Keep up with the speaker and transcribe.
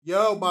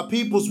Yo, my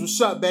peoples, what's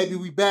up, baby?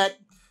 We back.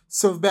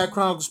 Silverback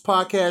Chronicles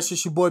podcast.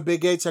 It's your boy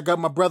Big H. I got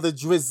my brother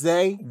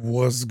Drizzy.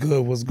 What's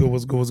good? What's good?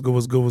 What's good? What's good?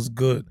 What's good? What's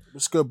good?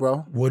 What's good, bro?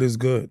 What is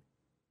good?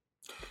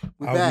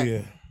 We Out back.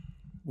 here.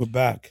 We're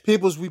back.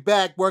 Peoples, we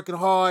back, working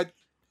hard,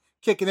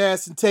 kicking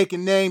ass and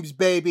taking names,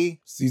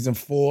 baby. Season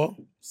 4.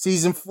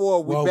 Season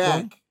 4, we Welcome.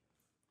 back.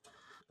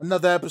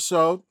 Another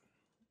episode.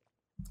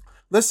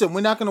 Listen,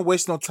 we're not going to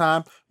waste no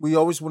time. We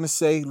always want to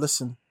say,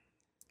 listen,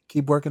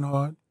 keep working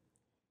hard.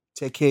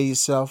 Take care of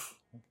yourself.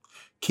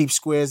 Keep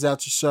squares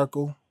out your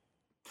circle.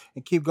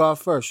 And keep God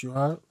first, you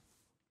heard?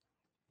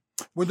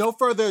 With no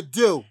further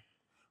ado,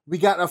 we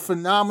got a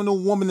phenomenal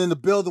woman in the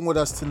building with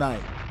us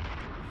tonight.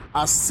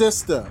 Our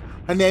sister.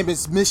 Her name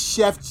is Miss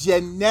Chef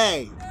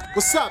JJanae.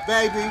 What's up,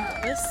 baby?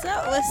 What's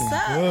up? What's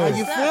up? Good. How What's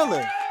you up?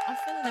 feeling? I'm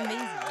feeling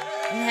amazing.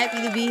 I'm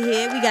happy to be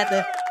here. We got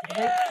the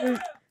grapefruit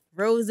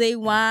rosé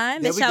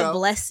wine There that we y'all go.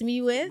 blessed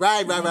me with.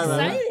 Right.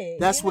 Excited,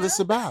 That's you what know? it's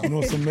about. You know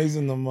what's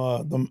amazing?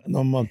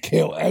 Them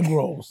kale egg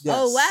rolls. Yes.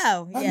 Oh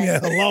wow! Yeah,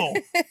 Yes. hello.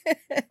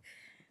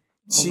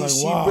 She like,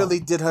 wow. really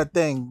did her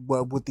thing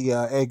with the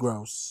egg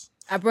rolls.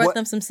 I brought What-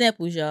 them some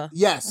samples, y'all.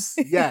 Yes.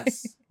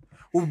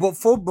 Well,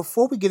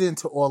 before we get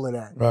into all of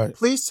that, Right.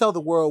 please tell the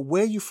world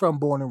where you from,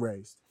 born and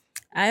raised.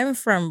 I am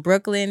from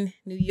Brooklyn,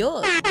 New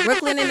York.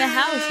 Brooklyn in the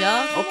house,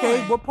 y'all. Come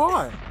Okay, on. what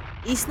part?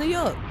 East New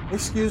York.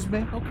 Excuse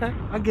me. Okay,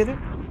 I get it.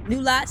 New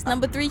Lots,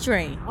 number 3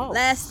 train. Oh,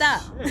 Last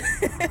stop.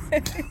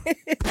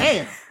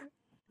 Damn.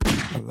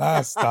 The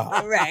last stop.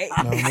 All right.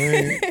 You know what I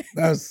mean?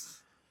 That's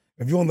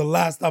if you're on the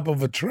last stop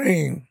of a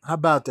train, How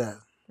about that?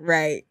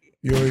 Right.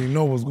 you already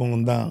know what's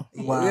going down.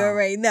 Wow. You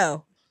already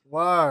know.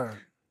 Word.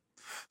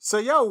 So,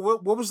 yo,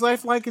 what was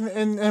life like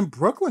in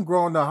Brooklyn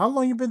growing up? How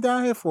long you been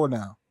down here for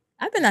now?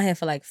 I've been out here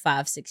for like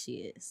 5-6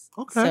 years.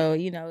 Okay. So,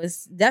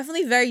 it's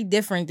definitely very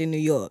different than New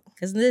York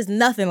because there's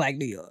nothing like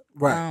New York.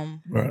 Right.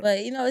 Right. But,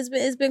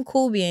 it's been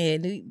cool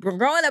being here.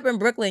 Growing up in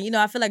Brooklyn,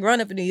 I feel like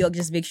growing up in New York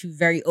just makes you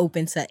very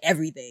open to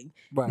everything.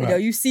 Right.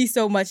 Right. You see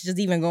so much just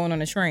even going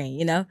on a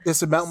train,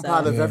 It's a mountain So-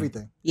 pot of Yeah.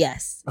 everything.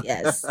 Yes.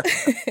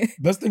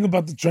 Best thing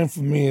about the train for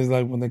me is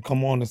like when they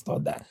come on and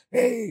start that.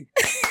 Hey,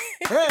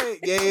 Hey,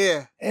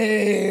 yeah.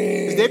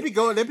 hey. They be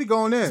going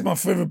That's in. my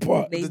favorite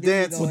part. They The do be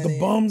dance going With the in.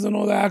 bums and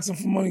all the asking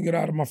for money, get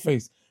out of my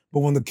face.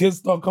 But when the kids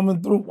start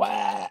coming through,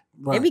 wow,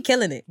 They Right. be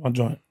killing it. my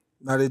joint.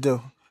 No, they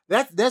do.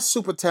 That's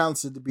super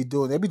talented to be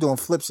doing. They be doing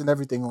flips and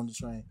everything on the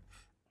train.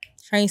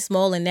 Train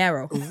small and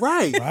narrow.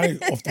 Right.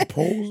 Right off the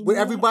poles. With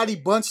man. everybody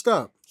bunched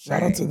up.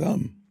 Shout out to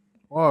them.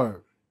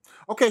 Word.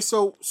 Okay,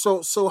 so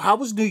how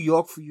was New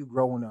York for you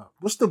growing up?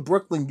 What's the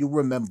Brooklyn you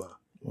remember?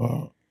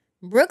 Wow.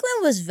 Brooklyn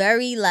was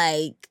very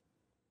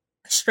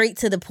straight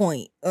to the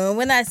point.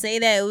 When I say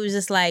that, it was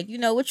just like,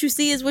 what you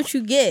see is what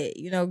you get.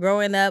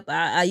 Growing up,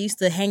 I used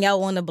to hang out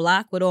on the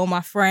block with all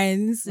my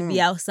friends and be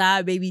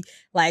outside maybe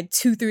like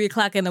 2-3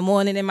 o'clock in the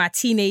morning in my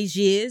teenage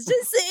years,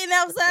 just sitting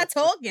outside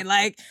talking.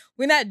 Like,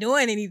 we're not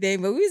doing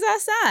anything, but we was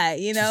outside,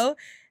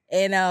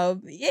 And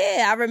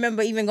I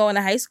remember even going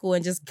to high school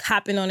and just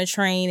hopping on a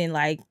train and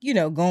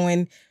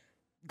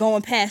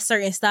going past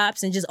certain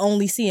stops and just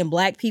only seeing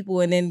black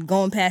people, and then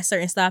going past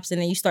certain stops, and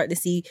then you start to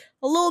see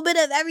a little bit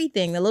of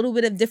everything, a little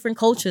bit of different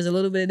cultures, a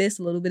little bit of this,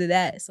 a little bit of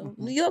that. So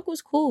New York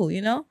was cool,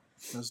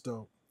 That's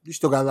dope. You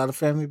still got a lot of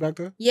family back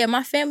there? Yeah,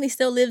 my family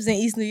still lives in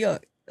East New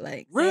York.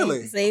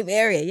 Really? Same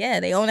area. Yeah,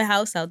 they own a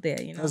house out there,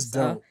 That's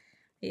so, dope.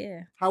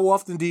 Yeah. How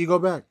often do you go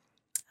back?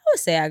 I would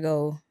say I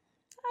go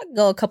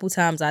a couple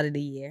times out of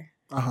the year.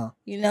 Uh-huh.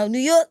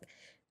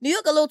 New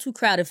York a little too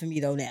crowded for me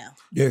though now.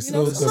 Yeah, It's a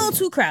little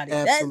too crowded.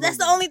 That's the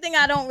Absolutely. only thing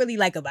I don't really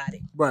like about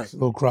it. Right. It's a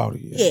little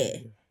crowded. Yeah.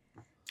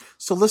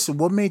 So listen,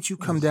 what made you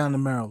come down to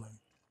Maryland?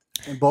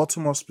 In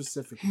Baltimore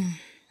specifically?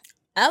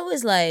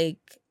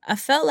 I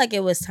felt like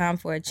it was time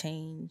for a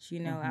change.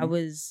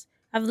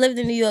 I've lived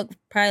in New York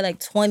probably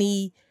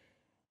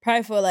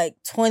for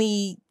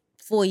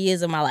 24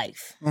 years of my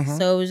life. Mhm.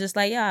 So it was just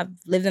I've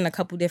lived in a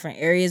couple different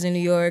areas in New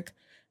York.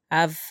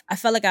 I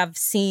felt like I've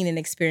seen and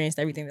experienced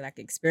everything that I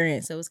could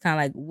experience. So it was kind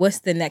of like, what's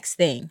the next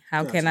thing?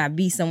 How can Gotcha. I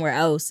be somewhere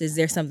else? Is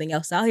there something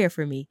else out here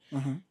for me?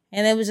 Mhm.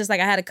 And it was just I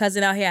had a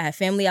cousin out here. I had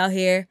family out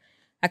here.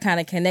 I kind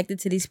of connected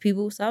to these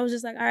people. So I was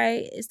just all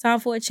right, it's time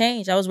for a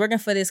change. I was working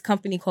for this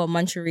company called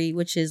Munchery,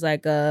 which is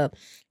it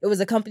was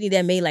a company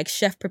that made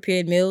chef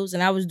prepared meals.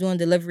 And I was doing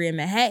delivery in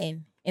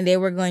Manhattan. And they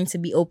were going to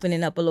be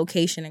opening up a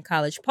location in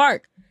College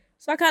Park.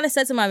 So I kind of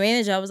said to my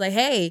manager, I was like,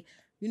 hey,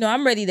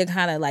 I'm ready to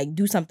kind of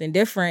do something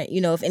different.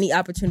 If any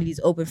opportunities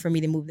open for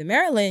me to move to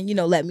Maryland,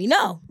 let me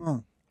know.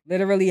 Mm.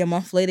 Literally a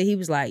month later, he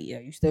was like, yeah,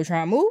 you still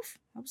trying to move?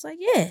 I was like,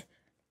 yeah.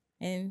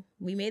 And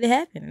we made it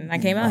happen. And I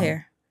came out Wow.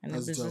 here. And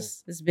That's dope.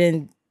 it's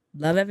been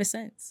love ever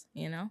since,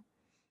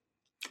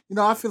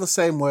 I feel the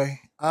same way.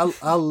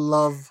 I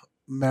love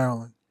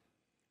Maryland.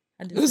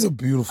 I do. It is a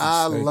beautiful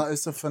state.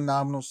 It's a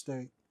phenomenal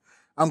state.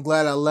 I'm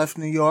glad I left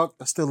New York.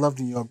 I still love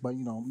New York, but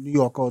New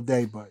York all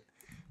day. But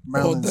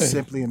Maryland's day.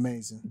 simply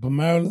amazing. But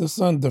Maryland, there's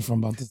something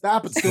different about this. The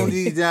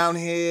opportunity down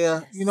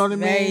here, you know what I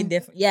Very mean?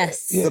 different.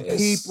 Yes. Yeah. The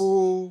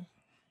people,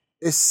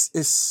 it's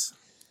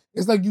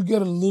it's like you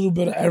get a little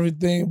bit of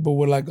everything, but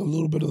with like a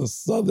little bit of the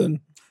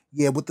southern.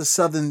 Yeah, with the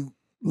southern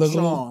Like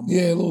charm.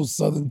 A little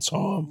southern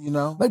charm. You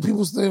know? Like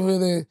people stay over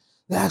there,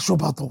 they ask you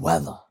about the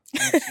weather.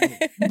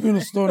 You be in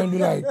the store and be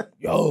like,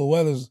 yo, the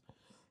weather's,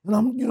 and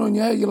I'm, in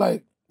your head, you're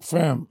like,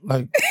 fam,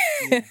 like,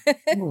 I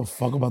don't give a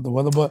fuck about the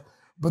weather, but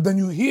then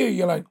you hear,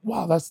 you're like,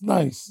 wow, that's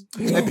nice.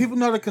 And people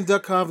know to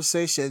conduct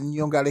conversation.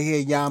 You don't got to hear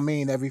 "yeah, I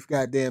mean" every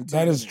goddamn time.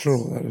 That is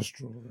true. That is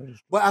true.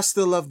 But I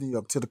still love New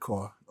York to the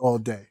core all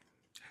day.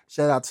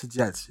 Shout out to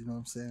Jets. You know what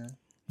I'm saying?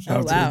 Shout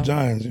out to the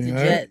Giants. You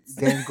know? Jets.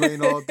 Game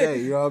green all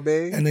day. You know what I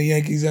mean? And the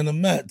Yankees and the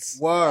Mets.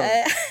 Word.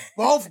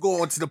 Both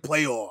going to the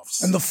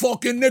playoffs. And the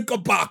fucking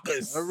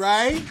Knickerbockers. All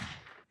right.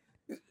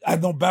 I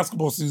know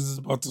basketball season is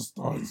about to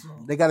start. So.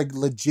 They got a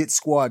legit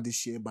squad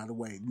this year, by the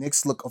way.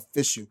 Knicks look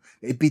official.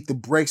 They beat the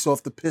brakes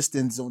off the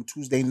Pistons on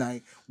Tuesday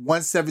night,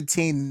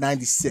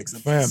 117-96.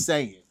 I'm just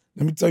saying.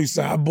 Let me tell you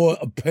something. I bought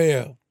a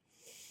pair.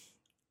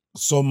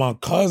 So my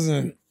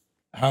cousin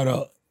had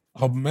her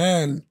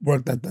man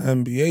worked at the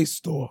NBA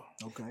store.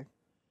 Okay.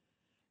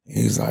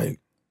 He's like,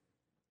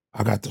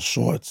 I got the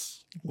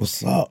shorts.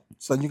 What's up?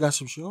 Son, you got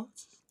some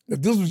shorts?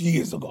 This was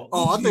years ago.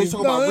 Oh, I thought you were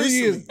talking about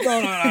recently.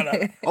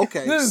 No.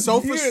 Okay.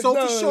 Sofa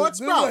shorts,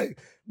 bro. Like,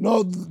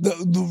 no,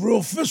 the real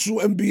official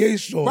NBA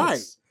shorts.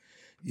 Right.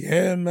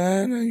 Yeah,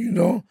 man.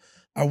 And,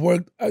 I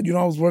worked, I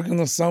was working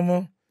the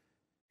summer.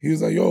 He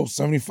was like, yo,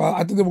 75.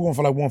 I think they were going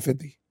for like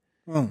 150.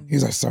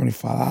 He's like,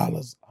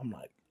 $75. I'm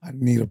like, I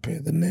need a pair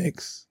of the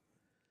Knicks.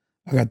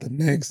 I got the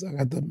Knicks. I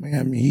got the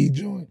Miami Heat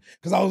joint.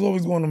 Because I was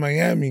always going to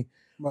Miami.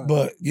 Right.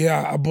 But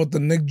yeah, I bought the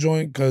Knicks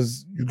joint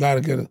because you got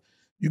to get it.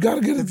 You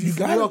gotta wear the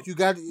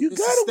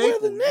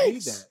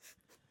Knicks.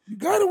 You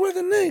gotta wear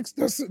the Knicks.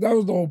 That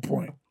was the whole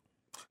point.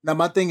 Now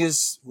my thing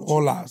is,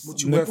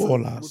 what you wear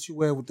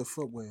with the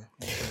footwear?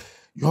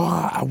 Yo,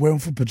 I wear them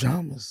for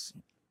pajamas.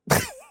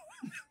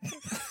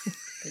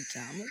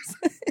 Pajamas?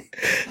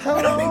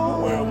 I don't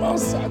even wear them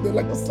outside. They're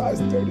like a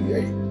size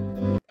 38.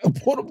 I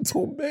bought them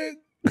too big.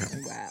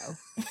 Wow.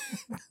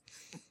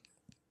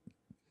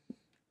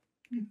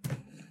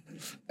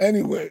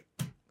 Anyway,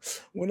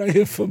 when I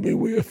hear from me,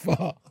 we're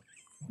far.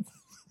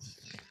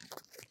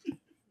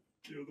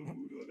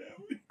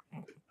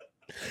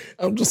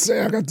 I'm just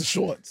saying, I got the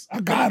shorts.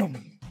 I got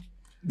them.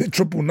 They're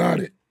triple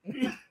knotted.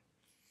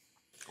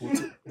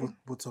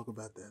 We'll talk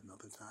about that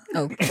another time.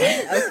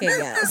 Okay,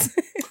 guys.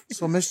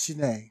 So, Miss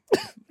JJanae,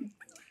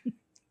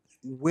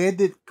 where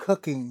did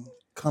cooking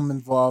come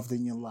involved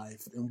in your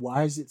life, and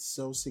why is it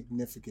so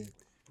significant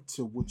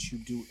to what you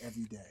do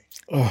every day?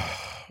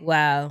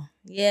 Wow.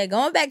 Yeah,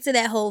 going back to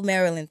that whole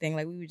Maryland thing,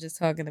 like we were just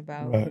talking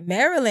about. Right.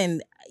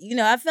 Maryland,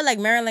 I feel like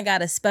Maryland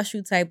got a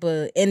special type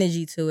of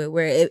energy to it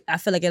where I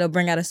feel like it'll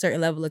bring out a certain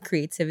level of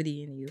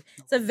creativity in you.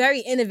 It's a very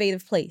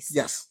innovative place.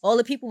 Yes. All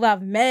the people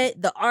I've met,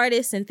 the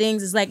artists and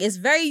things, it's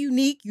very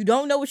unique. You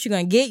don't know what you're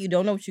going to get. You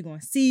don't know what you're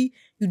going to see.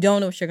 You don't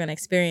know what you're going to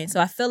experience. So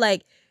I feel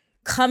like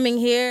coming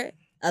here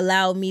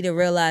allowed me to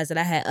realize that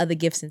I had other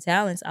gifts and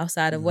talents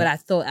outside of what I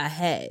thought I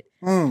had.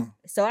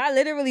 So I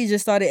literally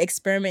just started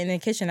experimenting in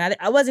the kitchen.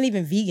 I wasn't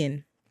even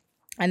vegan.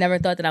 I never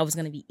thought that I was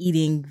going to be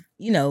eating,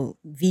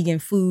 vegan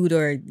food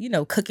or,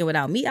 cooking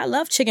without meat. I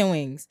love chicken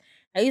wings.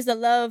 I used to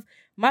love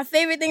my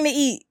favorite thing to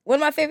eat. One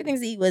of my favorite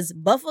things to eat was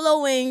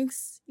buffalo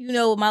wings,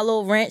 with my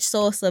little ranch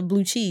sauce of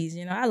blue cheese.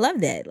 I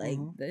love that. Like,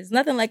 there's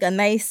nothing like a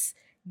nice,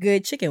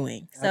 good chicken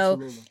wing. So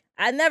absolutely.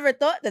 I never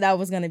thought that I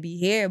was going to be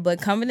here,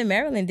 but coming to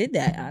Maryland did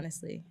that,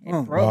 honestly.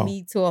 It brought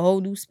me to a whole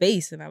new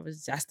space, and I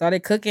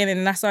started cooking,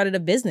 and I started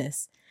a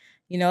business.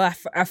 I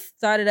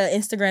started an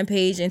Instagram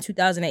page in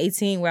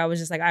 2018 where I was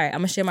just like, all right, I'm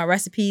going to share my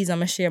recipes. I'm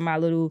going to share my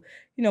little,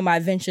 my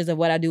adventures of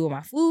what I do with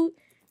my food.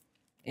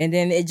 And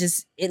then it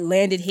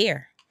landed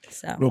here.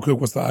 So real quick,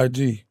 what's the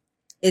IG?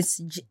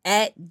 It's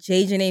at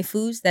JJanae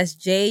Foods. That's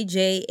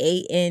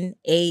JJANANE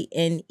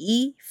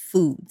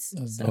Foods.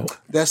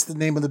 That's the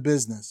name of the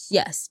business.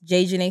 Yes,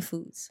 JJanae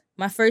Foods.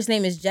 My first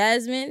name is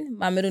Jasmine.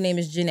 My middle name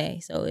is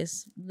Janae. So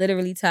it's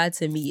literally tied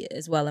to me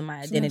as well in my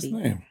identity.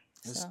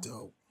 That's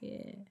dope.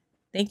 Yeah.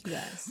 Thank you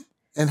guys.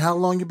 And how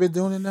long you been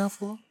doing it now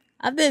for?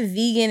 I've been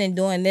vegan and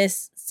doing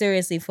this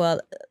seriously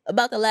for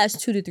about the last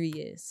 2 to 3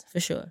 years,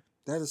 for sure.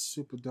 That is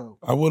super dope.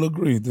 I will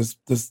agree. This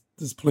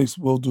place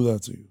will do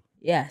that to you.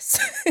 Yes.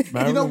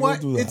 You know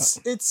what?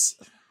 It's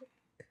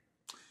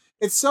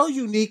so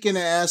unique in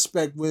an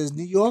aspect where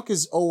New York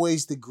is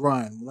always the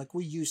grind. Like,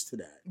 we're used to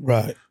that.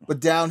 Right.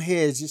 But down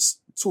here, it's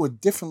just to a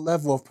different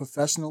level of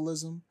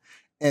professionalism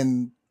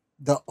and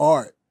the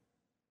art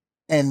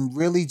and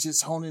really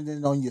just honing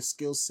in on your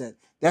skill set.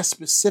 That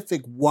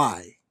specific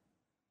why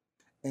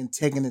and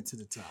taking it to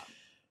the top.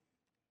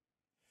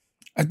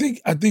 I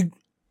think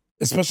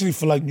especially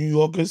for like New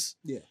Yorkers,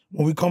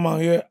 when we come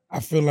out here, I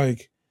feel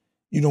like,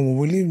 when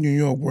we leave New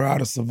York, we're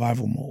out of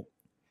survival mode,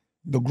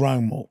 the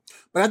grind mode.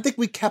 But I think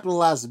we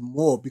capitalize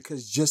more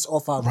because just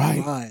off our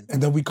grind.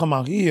 And then we come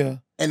out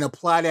here. And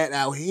apply that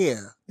out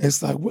here.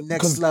 It's like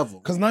next level.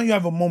 Because now you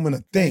have a moment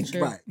to think.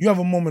 Sure. Right. You have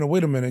a moment of,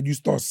 wait a minute, you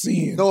start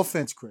seeing. No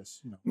offense,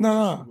 Chris.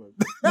 No.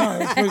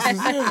 This place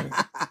is serious.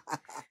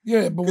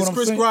 Yeah, but what Because I'm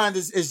Chris saying, grind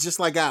is just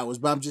like ours,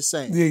 but I'm just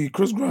saying. yeah,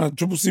 Chris grind,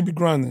 Triple C be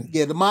grinding.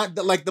 Yeah, the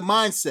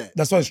mindset.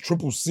 That's why it's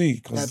Triple C,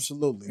 because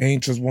Absolutely. it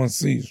ain't just one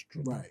C. It's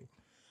triple. Right.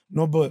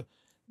 No, but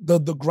the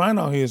grind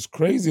out here is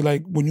crazy.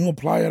 Like when you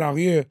apply it out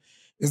here,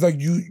 it's like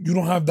you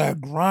don't have that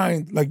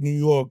grind like New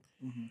York,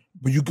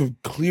 but you could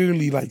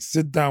clearly like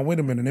sit down. Wait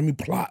a minute, let me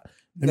plot.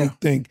 Let me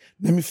think.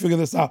 Let me figure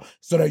this out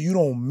so that you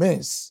don't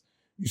miss.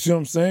 You see what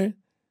I'm saying?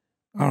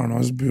 I don't know.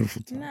 It's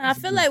beautiful. Nah, I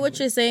feel like what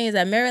you're saying is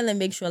that Maryland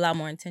makes you a lot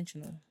more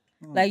intentional.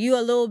 Like you a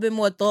little bit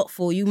more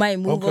thoughtful. You might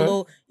move a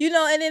little,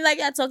 and then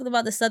like I talked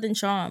about the Southern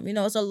charm.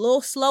 It's a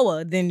little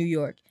slower than New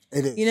York.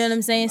 It is. You know what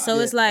I'm saying? So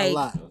it's like,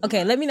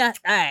 okay, let me not.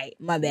 All right,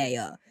 my bad,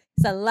 y'all.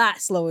 It's a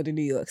lot slower than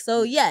New York.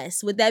 So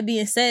yes, with that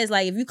being said, it's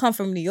like if you come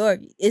from New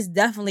York, it's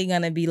definitely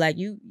gonna be like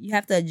you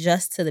have to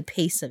adjust to the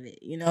pace of it.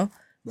 Right.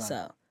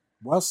 So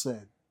well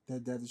said.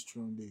 That is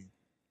true indeed.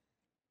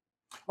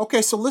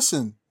 Okay, so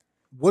listen,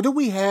 what do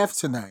we have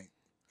tonight?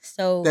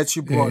 So that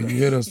you brought us. You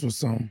hit us with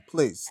some.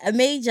 Please. I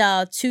made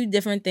y'all 2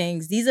 different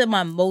things. These are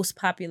my most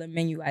popular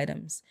menu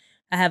items.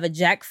 I have a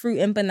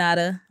jackfruit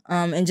empanada.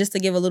 And just to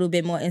give a little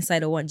bit more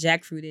insight on what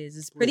jackfruit is,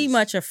 it's pretty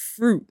much a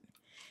fruit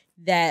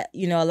that,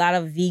 a lot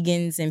of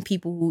vegans and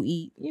people who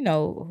eat,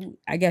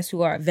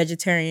 who are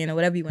vegetarian or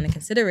whatever you want to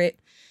consider it,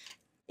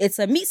 it's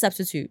a meat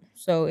substitute.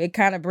 So it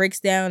kind of breaks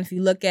down. If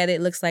you look at it,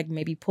 it looks like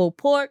maybe pulled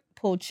pork,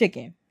 pulled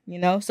chicken,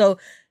 So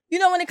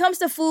when it comes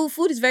to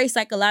food is very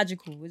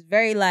psychological. It's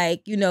very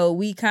like,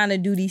 we kind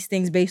of do these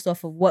things based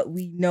off of what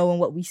we know and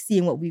what we see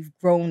and what we've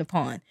grown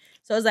upon.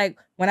 So it's like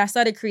when I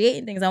started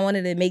creating things, I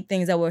wanted to make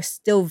things that were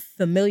still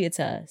familiar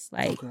to us.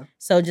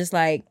 So just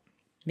like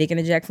making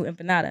a jackfruit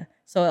empanada.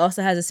 So it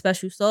also has a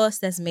special sauce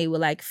that's made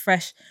with like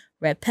fresh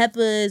red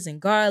peppers and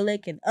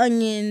garlic and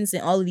onions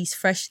and all of these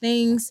fresh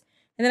things.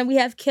 And then we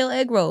have kale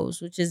egg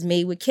rolls, which is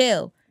made with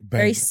kale.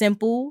 Very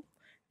simple.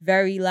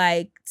 Very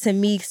to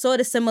me, sort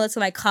of similar to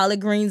like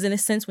collard greens in a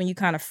sense when you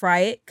kind of fry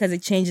it because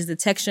it changes the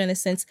texture in a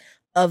sense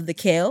of the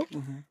kale.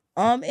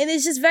 And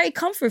it's just very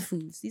comfort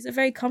foods. These are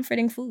very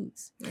comforting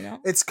foods,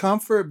 It's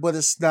comfort, but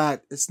it's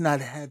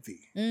not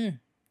heavy.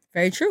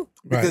 Very true.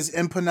 Because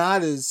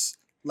empanadas,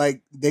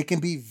 they can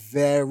be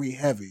very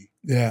heavy.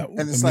 Yeah.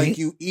 And it's like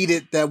you eat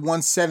it, that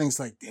one setting, it's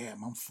like,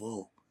 damn, I'm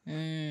full.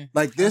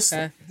 Like this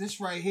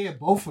right here,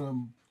 both of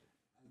them,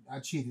 I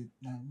cheated.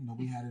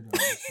 We had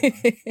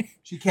it.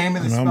 She came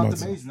in and smelled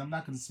amazing. I'm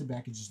not going to sit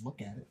back and just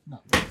look at it. No.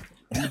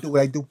 I do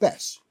what I do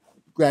best.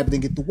 Grab it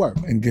and get to work.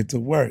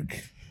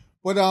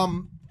 But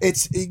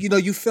it's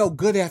you felt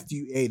good after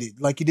you ate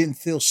it. Like you didn't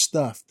feel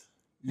stuffed.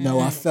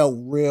 I felt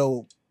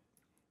real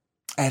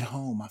at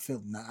home. I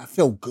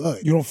felt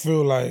good. You don't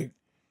feel like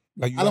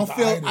you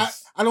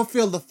I don't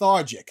feel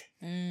lethargic.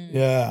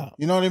 Yeah.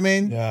 You know what I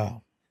mean? Yeah.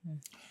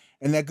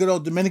 And that good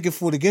old Dominican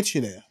food to get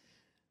you there.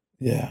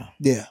 Yeah.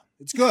 Yeah.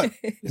 It's good.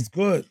 It's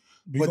good.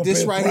 But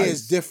this right here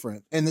is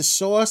different. And the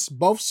sauce,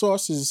 both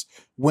sauces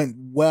went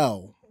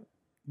well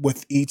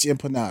with each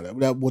empanada.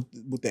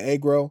 With the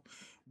egg roll.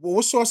 Well,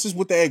 what sauce is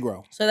with the egg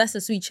roll? So that's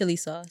a sweet chili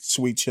sauce.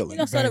 Sweet chili.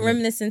 Sort of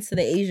reminiscent to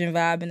the Asian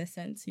vibe in a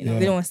sense. We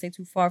don't want to stay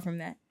too far from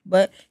that.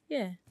 But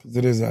yeah. Because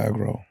it is egg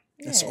roll.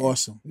 That's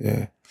awesome.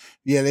 Yeah.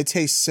 Yeah, they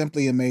taste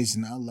simply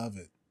amazing. I love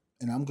it.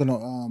 And I'm gonna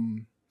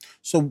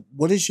so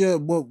what's your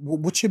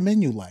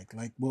menu like?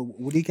 Like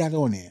what do you got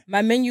on there?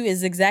 My menu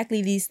is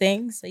exactly these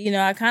things.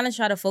 I kind of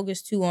try to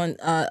focus too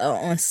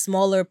on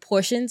smaller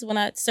portions when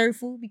I serve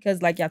food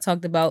because like y'all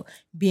talked about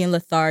being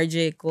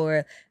lethargic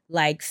or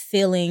like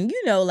feeling,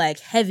 like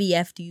heavy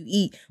after you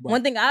eat. Right.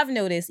 One thing I've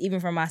noticed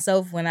even for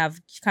myself when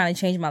I've kind of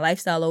changed my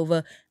lifestyle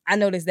over, I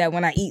noticed that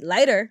when I eat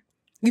lighter,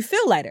 you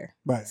feel lighter.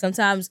 Right.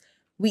 Sometimes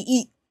we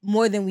eat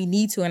more than we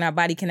need to and our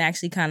body can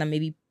actually kind of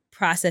maybe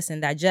process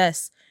and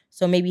digest.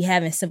 So maybe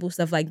having simple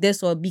stuff like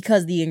this or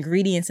because the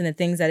ingredients and the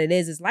things that it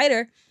is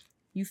lighter,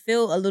 you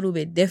feel a little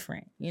bit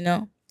different,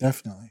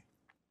 Definitely.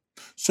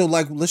 So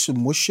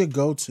listen, what's your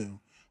go-to?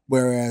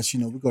 Whereas,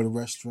 we go to a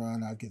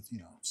restaurant, I'll get,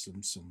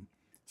 some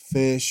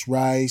fish,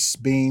 rice,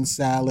 beans,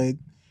 salad.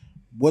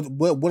 What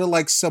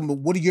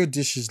are your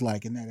dishes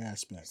like in that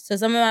aspect? So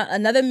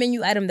another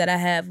menu item that I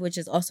have, which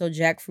is also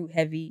jackfruit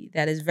heavy,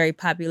 that is very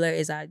popular,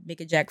 is I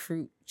make a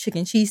jackfruit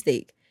chicken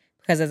cheesesteak.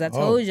 Because as I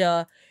told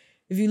y'all,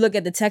 if you look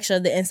at the texture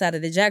of the inside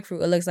of the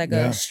jackfruit, it looks like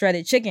a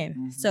shredded chicken.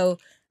 Mm-hmm. So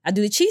I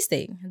do the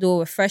cheesesteak. I do it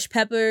with fresh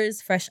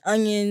peppers, fresh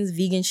onions,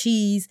 vegan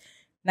cheese,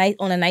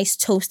 on a nice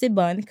toasted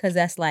bun, because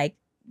that's like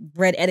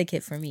bread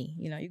etiquette for me.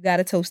 You got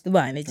to toast the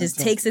bun. It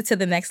just takes it to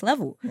the next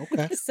level.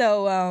 Okay.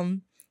 So,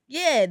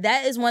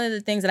 that is one of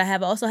the things that I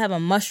have. I also have a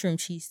mushroom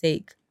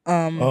cheesesteak.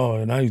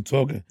 Now you're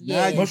talking.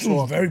 Yeah.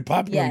 Mushrooms very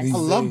popular these days. I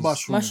love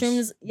mushrooms.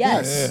 Mushrooms,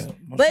 yes. Yeah.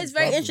 But it's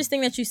very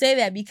interesting that you say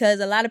that because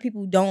a lot of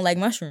people don't like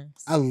mushrooms.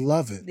 I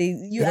love it.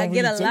 I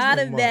get a lot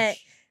of that.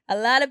 A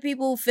lot of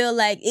people feel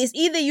like it's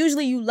either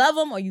usually you love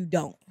them or you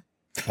don't.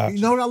 Gotcha.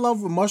 You know what I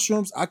love with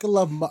mushrooms? I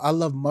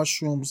love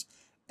mushrooms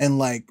and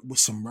with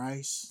some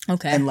rice.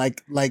 Okay. And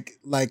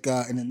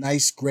in a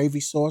nice gravy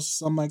sauce or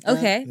something like that.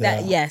 Okay.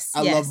 Yeah.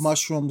 I love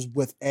mushrooms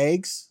with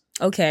eggs.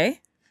 Okay.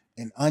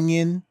 And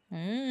onion.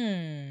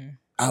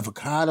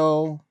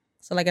 avocado.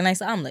 So like a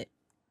nice omelet.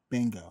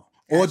 Bingo.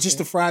 Or just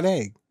a fried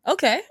egg.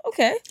 Okay.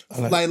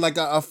 Like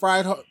a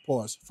fried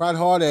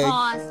hard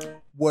egg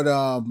with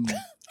I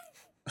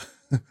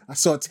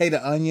saute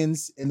the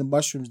onions and the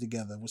mushrooms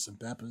together with some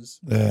peppers.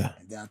 Yeah.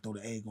 And then I throw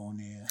the egg on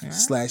there,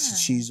 slash the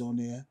cheese on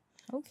there.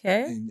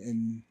 Okay.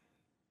 And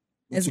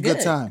it's a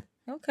good time.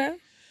 Okay.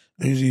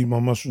 I usually eat my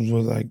mushrooms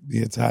with like the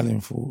Italian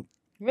food.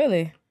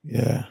 Really?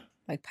 Yeah.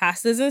 Like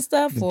pastas and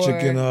stuff? The or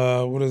chicken,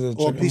 what is it?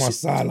 Or Chicken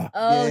masala.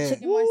 Oh, Yeah.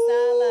 chicken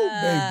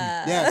marsala.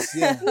 Baby. Yes,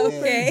 yeah.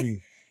 Okay.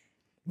 Baby.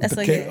 That's the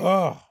like cake. it.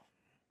 Oh.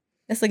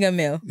 That's a good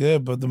meal. Yeah,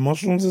 but the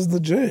mushrooms is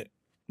legit.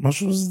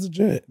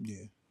 Yeah.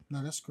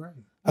 No, that's great.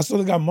 I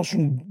still got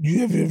mushroom.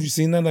 Have you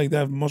seen that? Like, they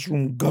have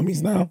mushroom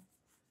gummies now?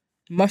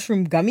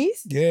 Mushroom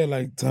gummies? Yeah,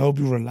 like to help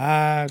you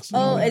relax.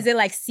 Oh, is it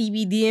like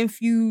CBD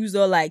infused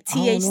or like I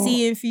don't know.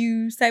 THC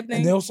infused type thing?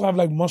 And they also have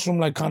like mushroom,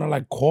 like kind of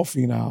like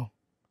coffee now.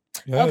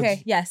 Yeah,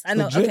 Okay, yes, I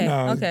know. legit Okay,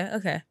 now.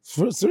 okay.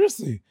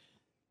 Seriously.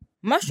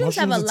 Mushrooms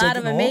have a Mushrooms are lot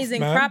of taking off, amazing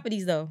man.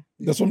 properties though.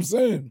 That's what I'm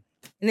saying.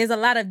 And there's a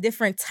lot of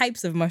different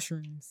types of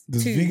mushrooms.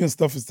 This too. vegan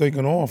stuff is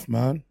taking off,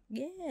 man.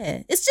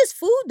 Yeah. It's just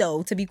food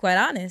though, to be quite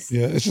honest.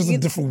 Yeah, it's just a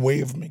different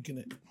way of making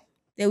it.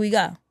 There we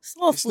go.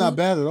 Slow It's food. not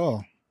bad at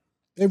all.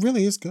 It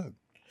really is good.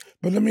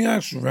 But let me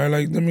ask you, right?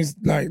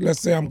 Let's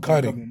say I'm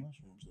cutting.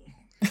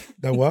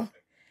 That what?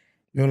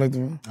 You don't like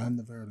the I've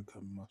never heard of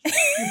cutting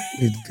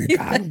mushrooms. They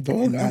got them,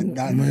 dog. I'm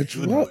gonna hit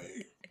you up.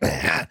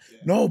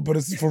 No, but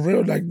it's for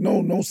real. Like,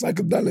 no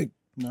psychedelic.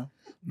 No.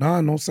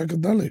 Nah, no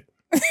psychedelic.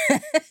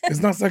 It's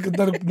not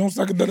psychedelic. No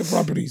psychedelic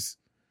properties.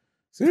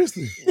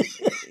 Seriously.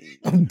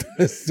 I'm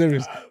dead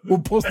serious. We'll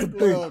post the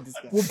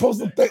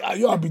thing.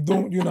 Yo, I'll be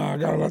doing, I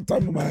got a lot of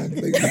time in my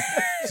hands lately.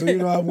 So,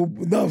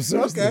 no,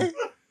 seriously. Okay.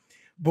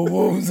 But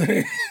what I'm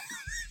saying,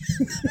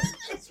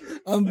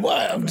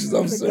 I'm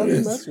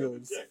serious.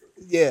 Mushrooms.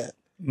 Yeah.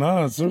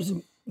 Nah,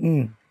 seriously.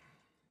 But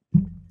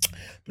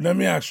let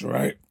me ask you,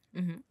 right?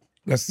 Mm-hmm.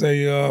 Let's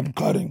say I'm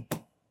cutting.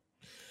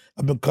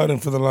 I've been cutting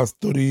for the last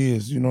 30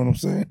 years. You know what I'm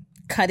saying?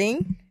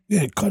 Cutting?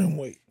 Yeah, cutting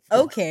weight.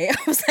 Okay. I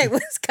was like,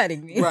 what's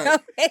cutting me? Right.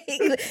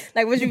 Okay.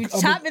 Like, was you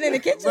chopping in the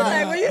kitchen?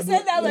 Like, when you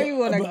said that, like, you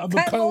want to I've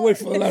been cutting weight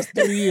for the last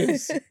 30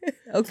 years.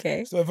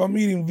 Okay. So if I'm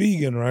eating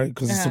vegan, right,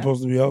 because it's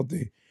supposed to be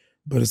healthy,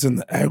 but it's in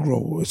the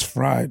agro, it's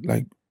fried,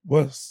 like,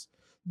 what's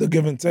the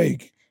give and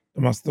take?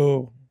 Am I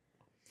still...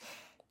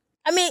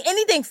 I mean,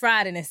 anything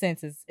fried in a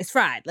sense is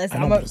fried. I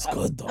know, but it's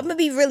good, though. I'm gonna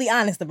be really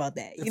honest about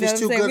that. If You know it's what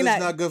too I'm saying? good, it's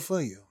not good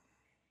for you.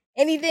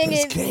 Anything But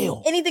it's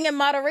kale. anything in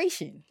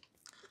moderation.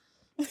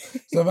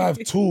 So if I have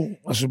 2,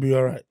 I should be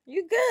all right.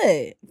 You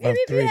good. I have Maybe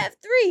if you 3. have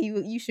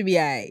 3, you should be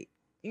all right.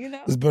 You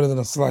know? It's better than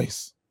a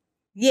slice.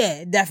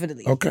 Yeah,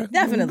 definitely. Okay.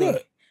 Definitely.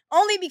 Good.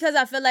 Only because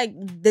I feel like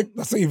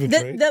That's an even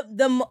trade.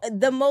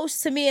 the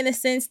most, to me, in a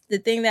sense, the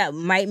thing that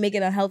might make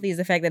it unhealthy is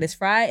the fact that it's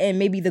fried, and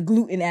maybe the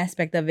gluten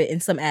aspect of it in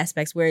some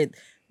aspects where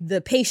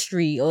the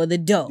pastry or the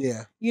dough.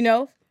 Yeah. You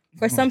know?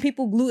 For some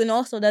people, gluten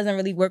also doesn't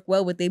really work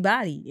well with their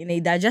body and their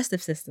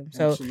digestive system.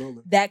 So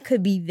Absolutely. that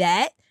could be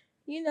that,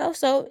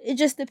 so it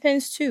just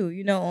depends too,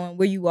 on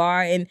where you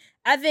are. And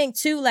I think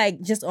too,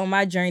 like, just on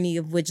my journey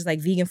of which is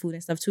like vegan food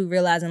and stuff too,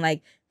 realizing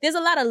like there's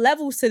a lot of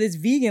levels to this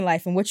vegan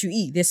life and what you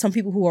eat. There's some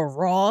people who are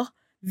raw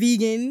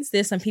vegans.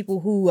 There's some people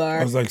who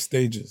are, It's like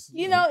stages.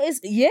 it's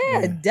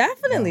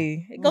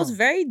definitely. It goes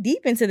very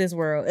deep into this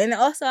world. And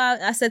also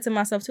I said to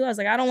myself too, I was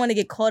like, I don't want to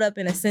get caught up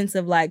in a sense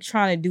of like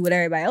trying to do what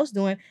everybody else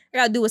doing. I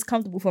gotta do what's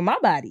comfortable for my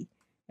body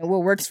and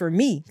what works for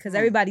me. Because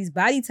everybody's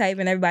body type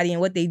and everybody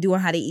and what they do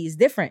and how they eat is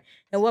different.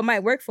 And what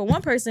might work for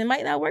one person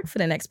might not work for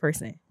the next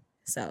person.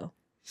 So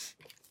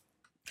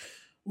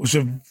What's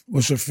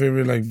your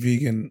favorite like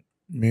vegan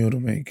meal to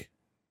make?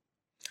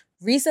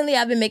 recently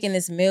I've been making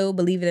this meal,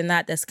 believe it or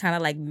not, that's kind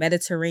of like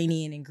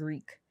Mediterranean and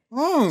Greek.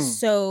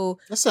 So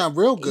That sounds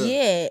real good.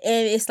 yeah,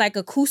 and it's like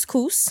a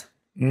couscous.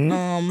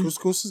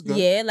 Couscous is good.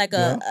 Yeah, like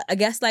I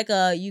guess like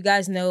you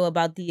guys know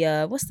about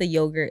the what's the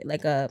yogurt?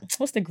 Like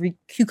what's the Greek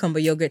cucumber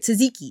yogurt?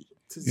 Tzatziki.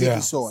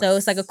 Tzatziki sauce. So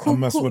it's like a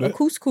with it.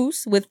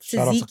 couscous with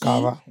Shout out to tzatziki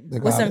Kava. They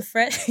with got some it.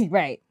 fresh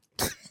right.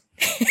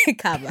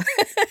 Kava.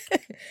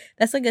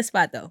 That's a good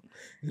spot though.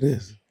 It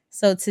is.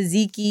 So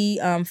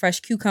tzatziki, fresh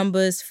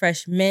cucumbers,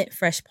 fresh mint,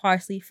 fresh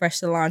parsley, fresh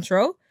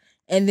cilantro.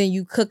 And then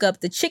you cook up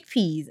the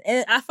chickpeas.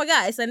 And I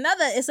forgot, it's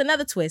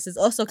another twist. It's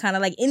also kind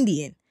of like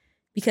Indian.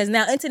 Because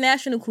now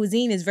international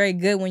cuisine is very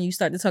good when you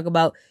start to talk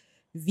about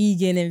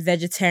vegan and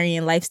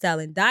vegetarian lifestyle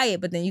and diet.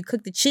 But then you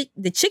cook the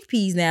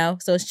chickpeas now.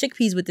 So it's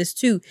chickpeas with this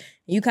too.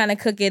 You kind of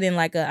cook it in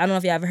like I don't know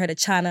if you ever heard of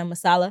chana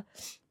masala.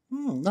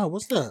 No,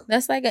 what's that?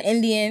 That's like an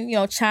Indian,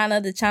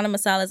 chana. The chana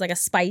masala is like a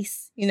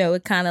spice.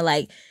 It kind of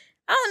like,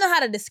 I don't know how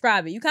to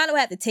describe it. You kind of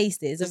have to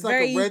taste it. It's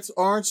like a red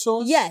orange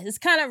sauce? Yes, it's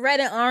kind of red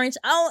and orange.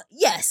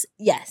 Yes.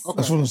 Okay.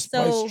 That's from the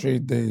spice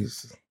trade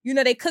days.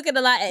 They cook it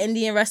a lot at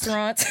Indian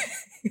restaurants.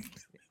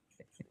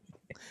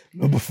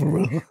 No, but for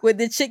real. With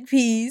the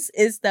chickpeas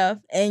and stuff.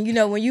 And,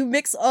 when you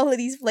mix all of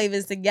these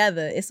flavors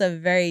together, it's a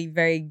very,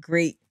 very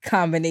great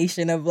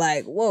combination of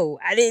like, whoa,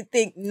 I didn't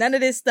think none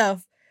of this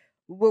stuff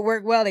would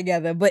work well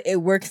together, but it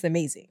works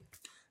amazing.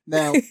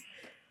 Now,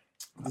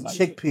 The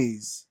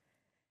chickpeas.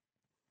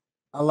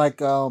 I like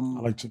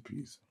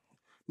chickpeas.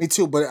 Me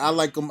too, but I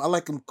like them. I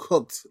like them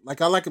cooked.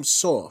 Like I like them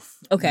soft.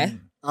 Okay.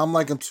 I don't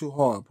like them too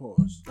hard.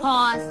 Pause.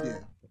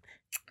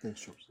 Yeah.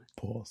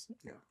 Pause.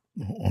 Yeah.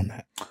 On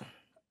that.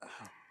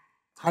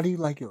 How do you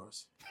like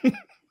yours?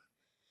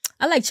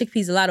 I like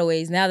chickpeas a lot of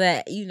ways. Now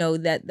that you know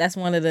that's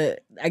one of the,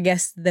 I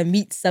guess, the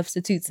meat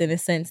substitutes in a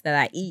sense that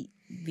I eat,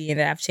 being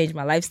that I've changed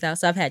my lifestyle.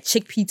 So I've had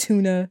chickpea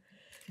tuna.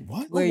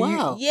 What? Oh,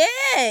 wow.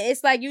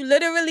 It's like you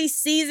literally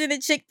season the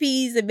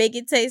chickpeas and make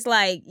it taste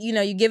like, you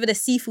know, you give it a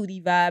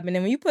seafoody vibe. And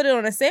then when you put it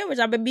on a sandwich,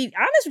 I'm going to be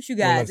honest with you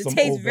guys, like it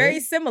tastes Old very Bay?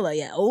 similar.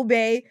 Yeah, Old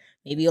Bay,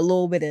 maybe a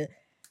little bit of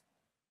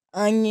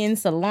onion,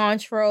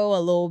 cilantro, a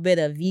little bit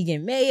of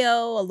vegan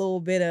mayo, a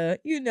little bit of,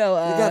 You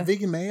got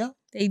vegan mayo?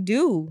 They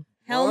do.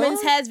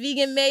 Hellman's What? has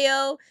vegan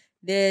mayo.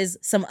 There's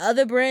some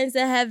other brands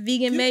that have vegan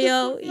Get the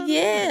mayo. fuck out of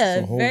Yeah,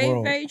 It's a whole very,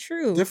 world. very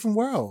true. Different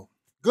world.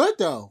 Good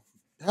though.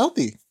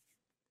 Healthy.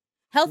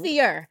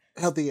 Healthier.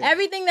 Healthier.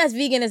 Everything that's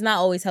vegan is not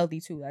always healthy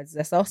too.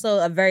 That's also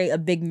a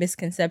big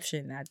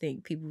misconception. I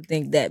think people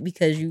think that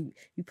because you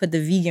put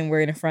the vegan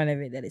word in front of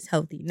it that it's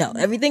healthy. No,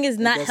 everything is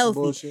not That's some healthy.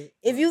 bullshit.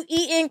 If you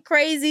eating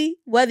crazy,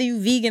 whether you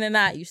vegan or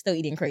not, you're still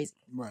eating crazy.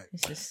 Right.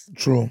 It's just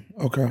True.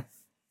 Okay.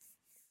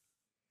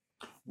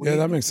 What do Yeah, you-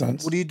 that makes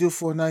sense. What do you do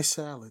for a nice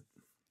salad?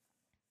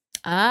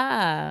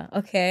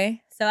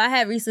 okay. So I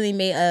had recently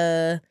made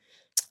a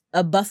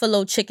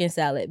buffalo chicken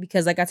salad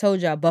because, like I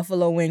told y'all,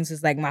 buffalo wings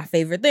is like my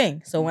favorite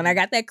thing. So when I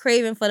got that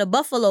craving for the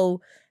buffalo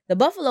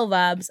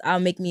vibes, I'll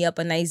make me up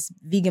a nice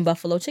vegan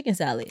buffalo chicken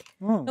salad.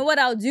 And what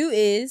I'll do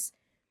is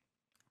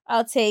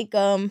I'll take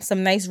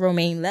some nice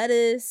romaine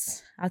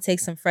lettuce. I'll take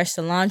some fresh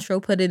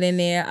cilantro, put it in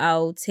there.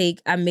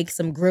 I make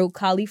some grilled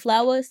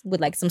cauliflowers with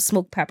like some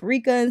smoked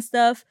paprika and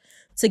stuff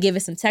to give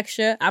it some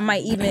texture. I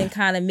might even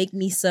kind of make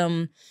me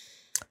some,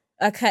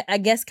 I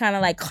guess, kind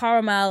of like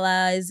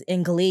caramelize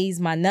and glaze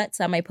my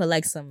nuts. I might put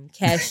like some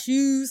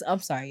cashews. I'm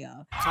sorry,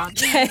 y'all.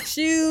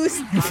 Cashews.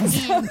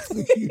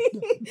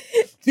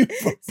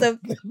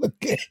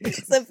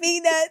 some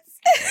peanuts.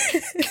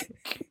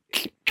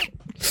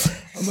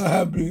 I'm not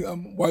happy.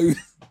 I'm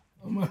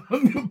not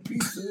happy your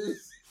piece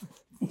is.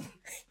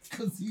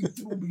 Because he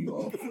threw me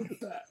off with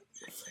that.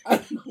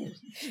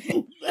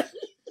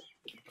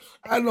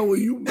 I know what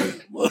you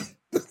meant.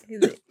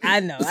 I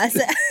know. I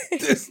said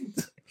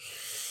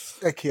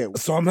I can't.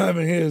 So I'm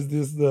having here is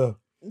this the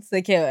it's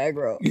the kale egg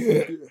roll.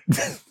 yeah.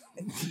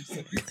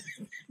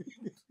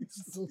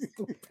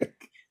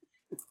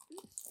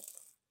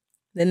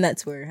 The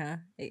nuts were, huh?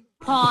 Hey.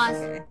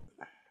 Pause.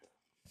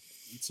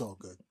 It's all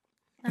good.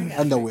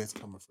 I know where it's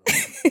coming from.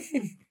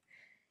 I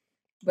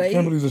But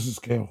can't believe this is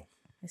kale.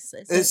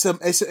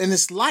 And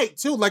it's light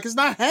too. Like it's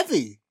not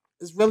heavy.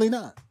 It's really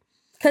not.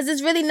 because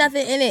there's really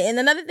nothing in it. And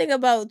another thing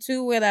about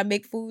too, when I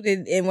make food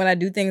and when I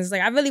do things, it's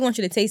like I really want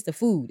you to taste the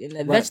food and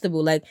the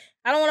vegetable. Like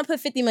I don't want to put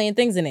 50 million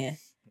things in there.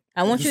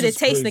 I want you to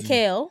taste the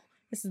kale.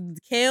 This is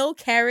kale,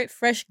 carrot,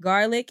 fresh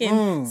garlic,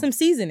 and some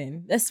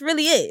seasoning. That's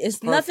really it.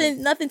 It's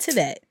nothing to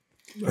that.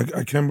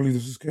 I can't believe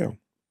this is kale.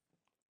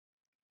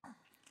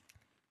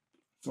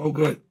 So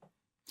good.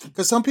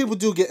 Because some people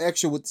do get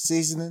extra with the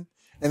seasoning,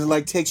 and it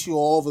like takes you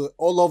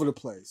all over the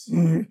place.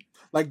 Mm-hmm.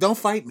 Like, don't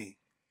fight me.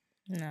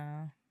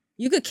 No,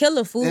 you could kill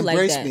a food like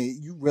Embrace that. me.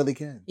 You really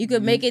can. You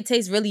could make it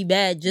taste really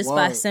bad just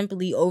by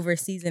simply over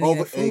seasoning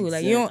the food.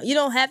 Like you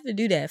don't have to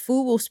do that.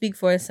 Food will speak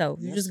for itself.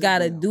 You just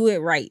gotta do it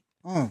right.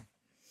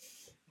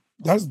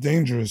 That's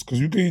dangerous because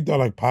you can eat that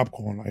like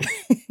popcorn, like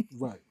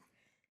right.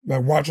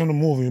 Like watching a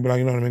movie, but like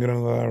you know what I mean, get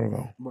another hour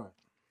ago. Right.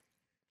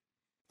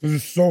 Because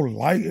it's so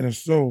light and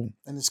it's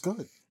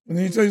good. And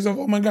then you tell yourself,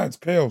 oh my God, it's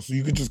kale. So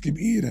you could just keep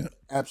eating it.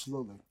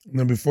 Absolutely. And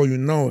then before you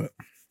know it,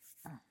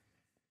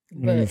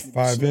 you're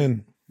 5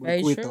 in.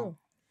 Very true.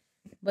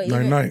 But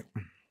Night.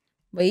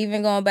 But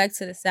even going back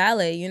to the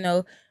salad, you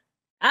know,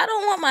 I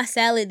don't want my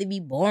salad to be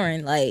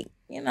boring. Like,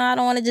 you know, I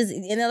don't want to just,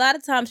 and a lot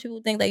of times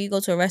people think like you go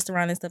to a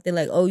restaurant and stuff, they're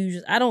like, oh,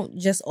 I don't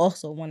just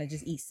also want to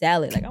just eat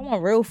salad. Like I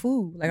want real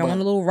food. Like I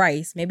want a little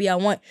rice. Maybe I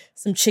want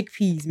some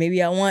chickpeas.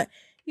 Maybe I want,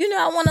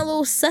 I want a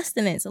little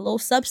sustenance, a little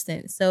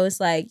substance. So it's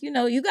like,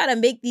 you got to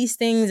make these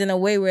things in a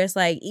way where it's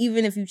like,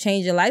 even if you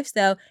change your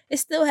lifestyle, it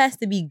still has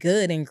to be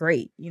good and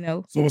great,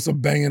 So it's a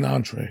banging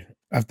entree.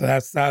 After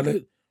that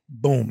salad,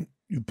 boom,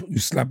 you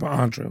slap an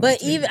entree.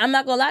 But even, I'm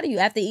not going to lie to you,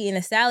 after eating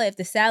a salad, if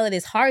the salad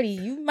is hearty,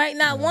 you might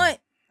not want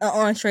an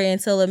entree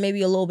until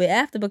maybe a little bit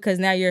after because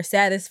now you're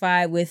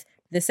satisfied with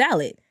the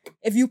salad.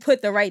 If you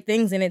put the right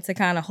things in it to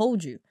kind of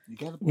hold you.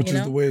 Which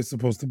is the way it's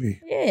supposed to be.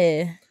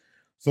 Yeah.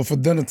 So for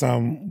dinner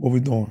time, what we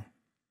doing?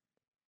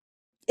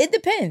 It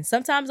depends.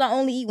 Sometimes I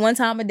only eat one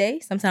time a day.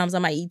 Sometimes I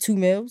might eat 2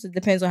 meals. It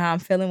depends on how I'm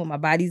feeling, what my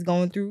body's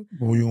going through.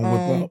 What you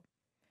gonna whip up?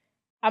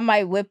 I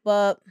might whip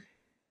up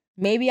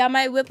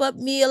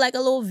me like a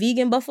little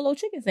vegan buffalo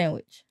chicken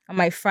sandwich. I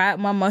might fry up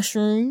my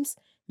mushrooms,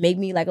 make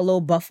me like a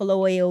little buffalo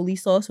aioli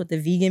sauce with the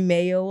vegan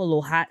mayo, a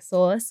little hot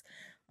sauce,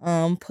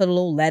 put a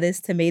little lettuce,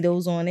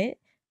 tomatoes on it.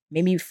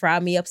 Maybe fry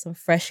me up some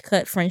fresh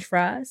cut French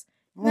fries.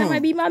 That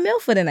might be my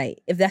meal for the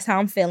night, if that's how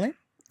I'm feeling.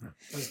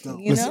 That's dope.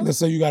 You know? Let's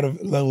say you got a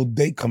little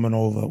date coming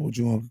over. What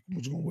you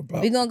gonna whip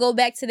out? We're gonna go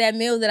back to that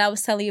meal that I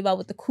was telling you about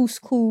with the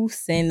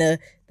couscous and the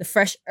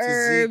fresh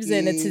herbs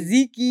and the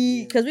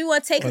tzatziki. Because we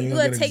want to take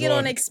it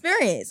on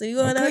experience. So you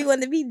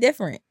want to be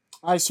different.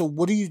 All right, so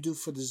what do you do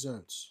for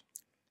desserts?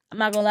 I'm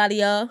not gonna lie to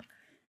y'all.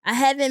 I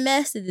haven't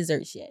mastered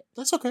desserts yet.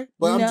 That's okay.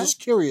 But I'm just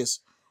curious.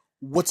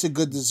 What's a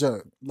good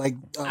dessert? Like,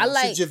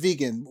 since you're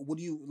vegan, what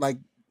do you like?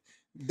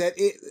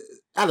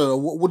 I don't know.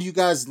 What do you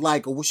guys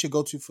like, or what's your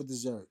go-to for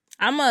dessert?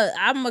 I'm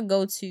a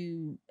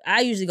go-to.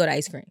 I usually go to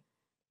ice cream.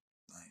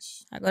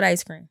 Nice. I go to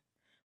ice cream.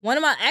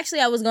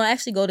 I was gonna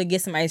go to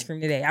get some ice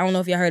cream today. I don't know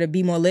if y'all heard of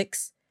Be More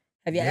Licks.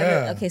 Have y'all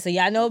ever? Okay, so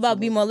y'all know about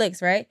Be More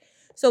Licks, right?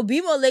 So Be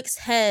More Licks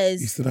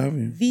has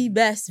the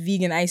best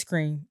vegan ice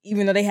cream,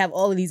 even though they have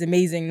all of these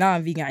amazing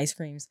non-vegan ice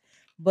creams.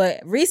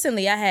 But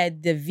recently, I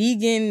had the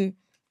vegan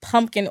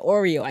pumpkin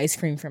Oreo ice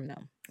cream from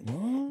them.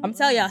 What? I'm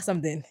telling y'all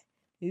something.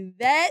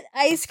 That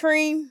ice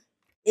cream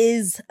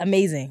is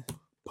amazing.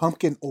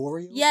 Pumpkin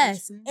Oreo?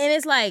 Yes. And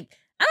it's like,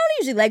 I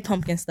don't usually like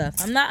pumpkin stuff.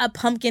 I'm not a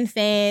pumpkin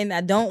fan.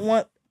 I don't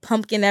want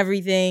pumpkin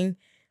everything.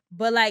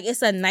 But like,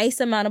 it's a nice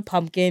amount of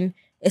pumpkin.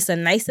 It's a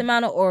nice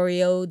amount of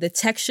Oreo. The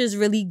texture's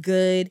really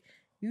good.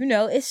 You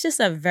know, it's just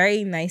a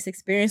very nice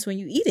experience when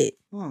you eat it.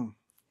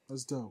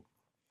 That's dope.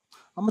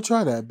 I'm going to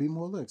try that. Be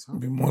More Licks, huh?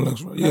 Be More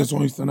Licks, right? Yeah, it's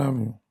on Eastern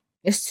Avenue.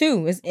 It's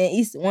two. It's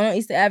in one on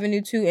Eastern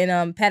Avenue, two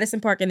in Patterson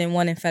Park, and then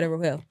one in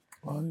Federal Hill.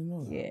 Oh, I didn't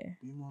know that. Yeah.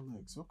 Be More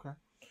Licks, okay.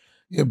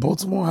 Yeah,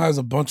 Baltimore has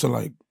a bunch of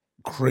like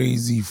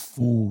crazy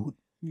food.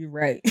 You're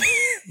right.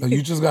 Like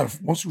you just gotta,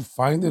 once you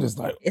find it, it's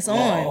like, it's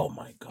on. Oh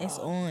my God. It's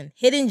on.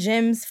 Hidden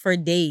gems for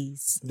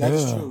days.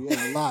 That's true.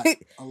 Yeah,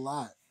 a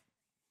lot.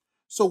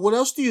 So what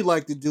else do you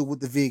like to do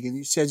with the vegan?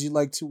 You said you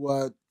like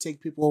to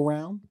take people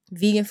around?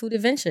 Vegan food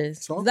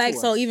adventures.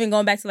 So even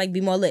going back to like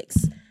Be More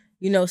Licks.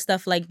 You know,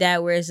 stuff like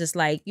that where it's just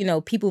like, you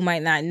know, people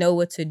might not know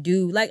what to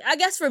do. Like, I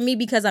guess for me,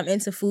 because I'm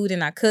into food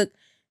and I cook,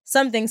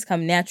 some things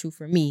come natural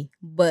for me.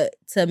 But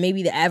to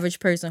maybe the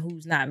average person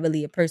who's not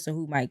really a person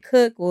who might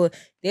cook, or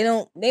they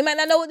might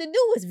not know what to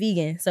do with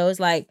vegan. So it's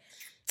like,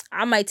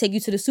 I might take you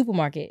to the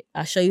supermarket.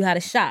 I'll show you how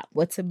to shop,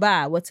 what to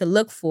buy, what to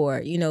look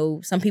for. You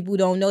know, some people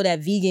don't know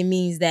that vegan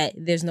means that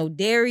there's no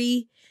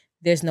dairy.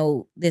 There's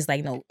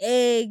like no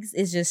eggs.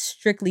 It's just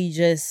strictly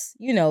just,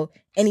 you know,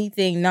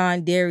 anything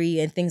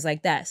non-dairy and things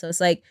like that. So it's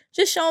like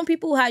just showing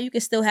people how you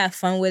can still have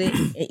fun with it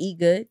and eat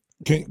good.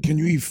 Can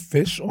you eat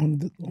fish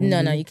on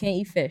No, you can't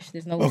eat fish.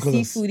 There's no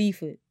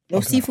seafood. No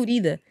seafood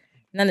either.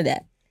 None of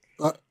that.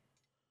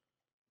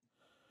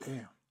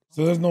 Damn.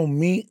 So there's no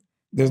meat.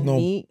 There's no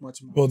meat.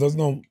 Well, there's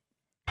no.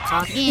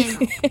 Talk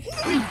in.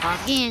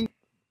 Talk in.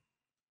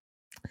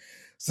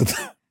 So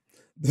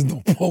there's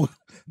no pork.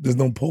 There's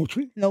no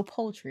poultry? No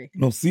poultry.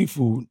 No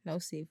seafood? No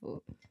seafood.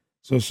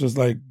 So it's just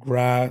like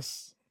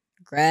grass?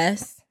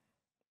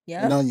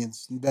 Yeah. And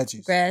onions and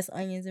veggies. Grass,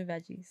 onions, and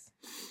veggies.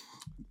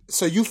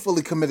 So you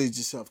fully committed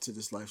yourself to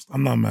this lifestyle?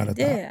 I'm not mad at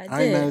that.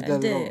 I ain't mad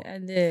at that at all.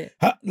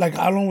 I did.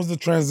 How long was the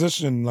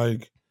transition?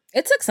 Like,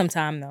 it took some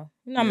time though.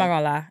 You know, I'm not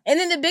gonna lie. And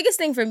then the biggest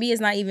thing for me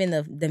is not even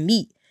the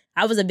meat.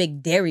 I was a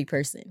big dairy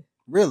person.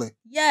 Really?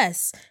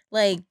 Yes.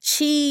 Like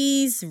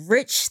cheese,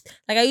 rich.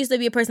 Like I used to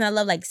be a person that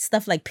loved like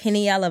stuff like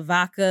penne alla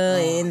vodka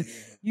and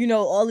you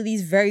know, all of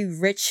these very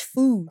rich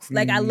foods.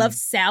 Like I love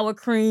sour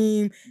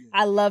cream.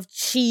 I love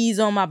cheese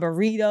on my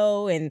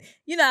burrito. And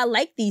you know, I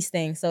like these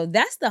things. So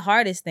that's the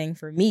hardest thing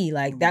for me.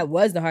 Like that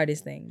was the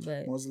hardest thing.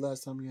 But when was the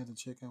last time you had a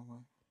chicken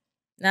one?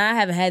 Nah, I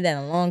haven't had that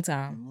in a long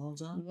time.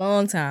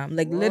 Long time.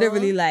 Like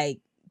literally like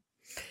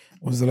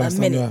when was the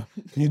last time you had?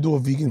 Can you do a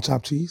vegan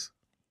chopped cheese?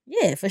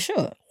 Yeah, for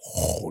sure.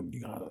 Oh,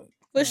 you gotta.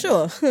 For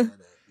sure.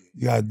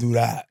 You gotta do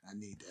that. I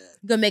need that.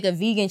 Gonna make a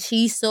vegan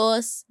cheese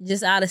sauce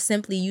just out of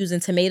simply using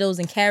tomatoes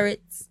and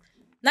carrots.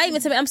 Not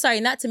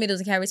tomatoes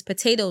and carrots,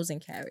 potatoes and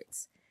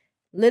carrots.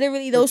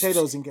 Literally those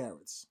potatoes and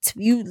carrots.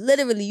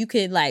 You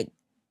could like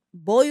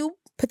boil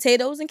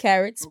potatoes and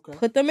carrots,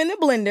 put them in the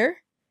blender,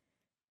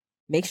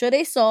 make sure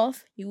they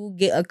soft. You will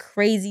get a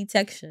crazy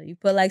texture. You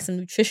put like some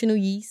nutritional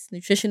yeast.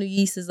 Nutritional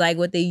yeast is like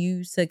what they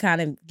use to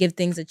kind of give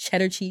things a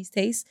cheddar cheese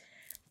taste.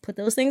 Put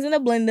those things in a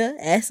blender,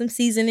 add some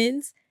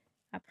seasonings.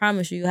 I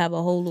promise you, you'll have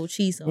a whole little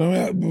cheese sauce.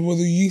 Will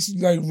the yeast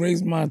like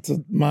raise my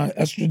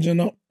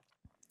estrogen up?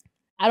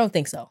 I don't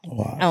think so.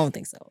 Wow. I don't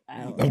think so.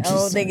 I don't think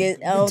so.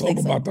 Talk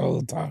about that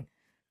all the time.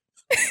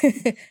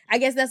 I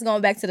guess that's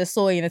going back to the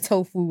soy and the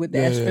tofu with the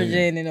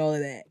estrogen and all of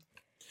that.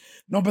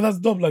 No, but that's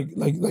dope. Like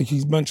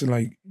he's mentioned,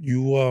 like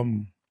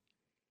you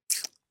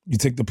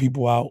take the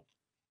people out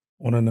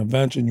on an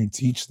adventure and you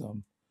teach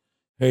them,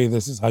 hey,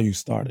 this is how you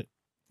started.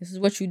 This is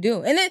what you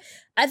do. And then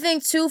I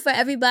think too, for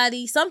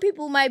everybody, some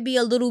people might be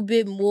a little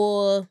bit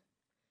more,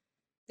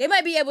 they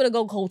might be able to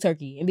go cold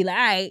turkey and be like,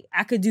 all right,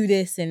 I could do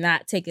this and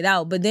not take it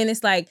out. But then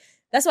it's like,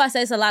 that's why I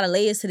say it's a lot of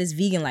layers to this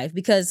vegan life,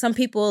 because some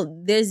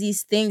people, there's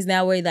these things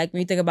now where like when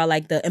you think about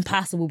like the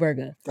Impossible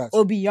Burger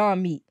or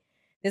Beyond Meat,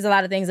 there's a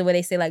lot of things where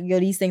they say like, yo,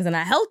 these things are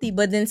not healthy.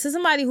 But then to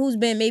somebody who's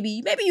been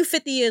maybe you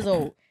 50 years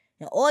old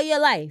and all your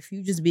life,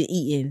 you just been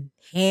eating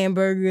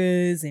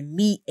hamburgers and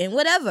meat and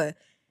whatever.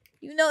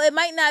 you know, it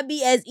might not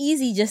be as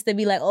easy just to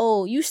be like,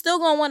 oh, you still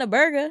gonna want a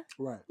burger.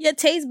 Right. Your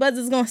taste buds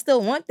is gonna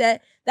still want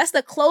that. That's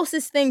the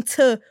closest thing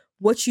to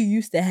what you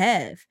used to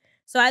have.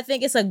 So I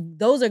think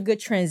those are good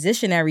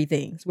transitionary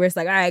things where it's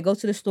like, all right, go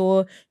to the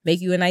store,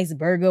 make you a nice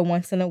burger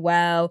once in a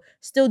while,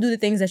 still do the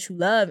things that you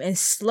love, and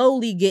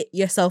slowly get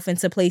yourself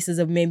into places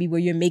of maybe where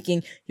you're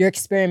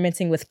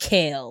experimenting with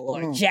kale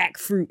or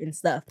jackfruit and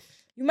stuff.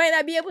 You might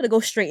not be able to go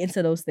straight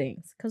into those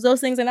things because those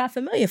things are not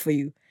familiar for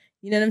you.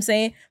 You know what I'm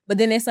saying? But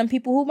then there's some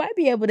people who might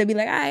be able to be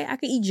like, all right, I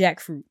can eat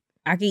jackfruit.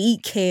 I can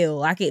eat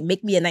kale. I can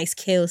make me a nice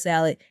kale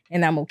salad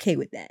and I'm okay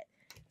with that.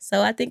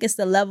 So I think it's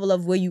the level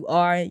of where you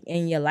are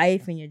in your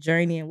life and your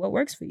journey and what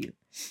works for you.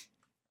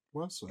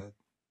 Well said.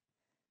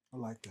 I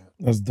like that.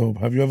 That's dope.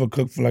 Have you ever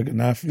cooked for like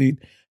an athlete?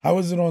 How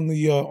is it on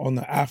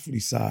the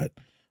athlete side,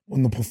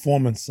 on the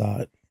performance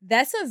side?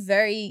 That's a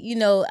very, you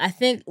know, I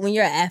think when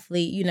you're an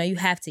athlete, you know, you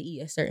have to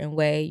eat a certain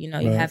way. You know,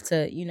 you have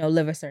to, you know,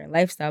 live a certain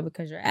lifestyle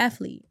because you're an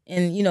athlete.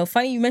 And, you know,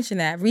 funny you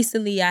mentioned that.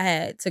 Recently,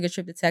 I took a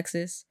trip to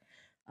Texas.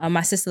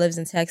 My sister lives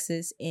in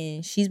Texas,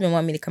 and she's been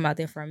wanting me to come out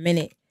there for a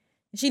minute.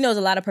 She knows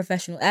a lot of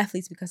professional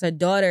athletes because her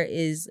daughter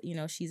is, you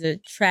know, she's a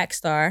track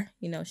star.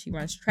 You know, she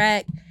runs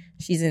track.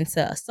 She's into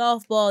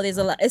softball. There's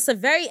a lot. It's a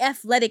very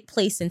athletic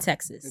place in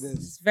Texas. It is.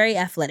 It's very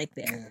athletic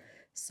there. Yeah.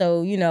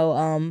 So, you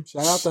know,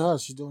 shout out to her.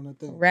 She's doing her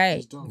thing.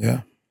 Right.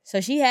 Yeah. So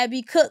she had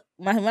me cook.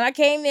 When I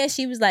came there,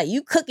 she was like,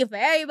 you cooking for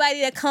everybody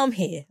that come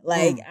here.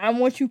 Like, I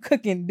want you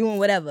cooking, doing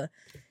whatever.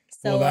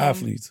 So all the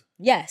athletes.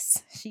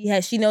 Yes.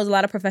 She knows a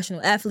lot of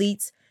professional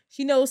athletes.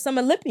 She knows some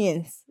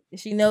Olympians.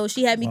 She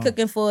had me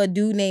cooking for a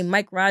dude named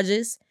Mike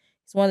Rogers.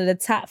 He's one of the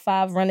top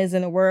 5 runners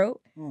in the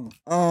world.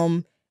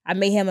 I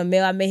made him a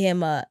meal. I made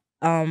him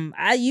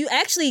you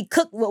actually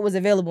cooked what was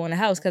available in the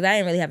house because I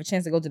didn't really have a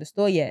chance to go to the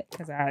store yet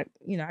because I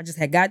just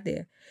had got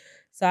there.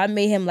 So I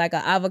made him like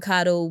an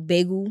avocado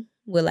bagel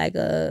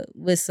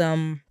with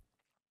some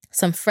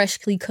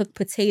freshly cooked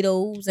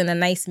potatoes and a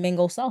nice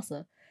mango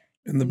salsa.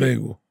 In the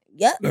bagel.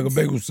 Yep. Like a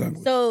bagel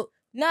sandwich. So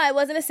no, it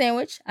wasn't a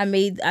sandwich. I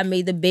made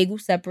the bagel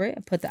separate.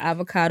 I put the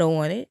avocado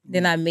on it.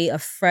 Then I made a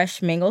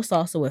fresh mango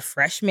salsa with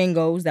fresh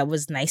mangoes that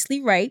was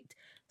nicely ripe,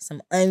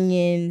 some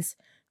onions,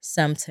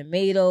 some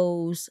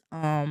tomatoes,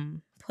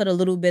 put a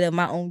little bit of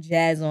my own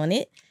jazz on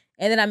it.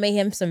 And then I made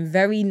him some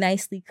very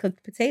nicely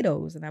cooked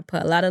potatoes. And I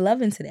put a lot of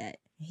love into that.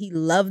 He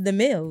loved the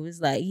meal. It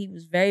was like, he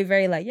was very,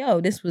 very like,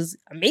 yo, this was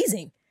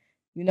amazing.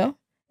 You know?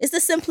 It's the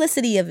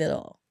simplicity of it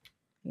all.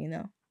 You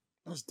know?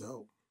 That's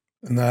dope.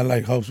 And that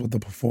like helps with the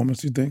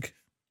performance, you think?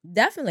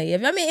 Definitely.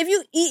 If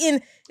you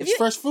eating... It's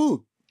fresh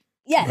food.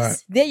 Yes.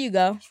 Right. There you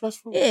go. It's fresh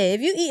food. Yeah,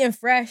 if you eating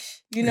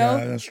fresh, you know?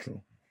 Yeah, that's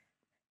true.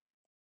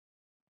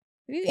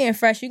 If you eating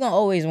fresh, you're going to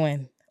always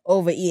win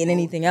over eating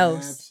anything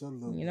else.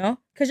 Absolutely. You know?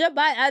 Because your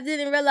body, I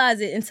didn't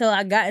realize it until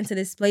I got into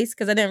this place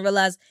because I didn't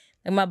realize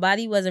that my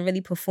body wasn't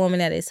really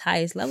performing at its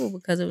highest level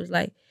because it was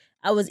like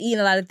I was eating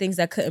a lot of things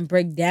that couldn't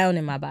break down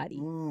in my body.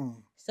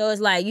 So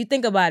it's like, you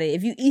think about it.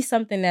 If you eat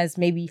something that's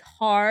maybe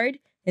hard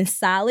and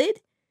solid,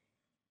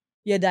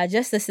 your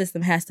digestive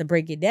system has to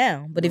break it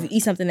down. But if you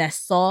eat something that's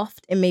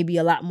soft and maybe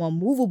a lot more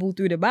movable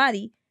through the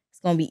body, it's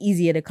going to be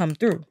easier to come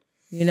through.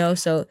 You know?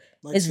 So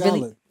like it's salad.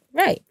 really...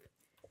 Right.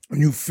 And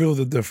you feel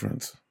the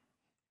difference.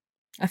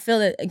 I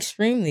feel it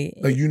extremely.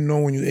 Like you know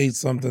when you ate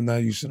something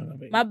that you shouldn't have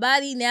eaten. My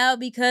body now,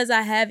 because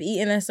I have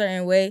eaten a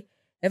certain way,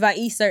 if I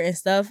eat certain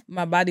stuff,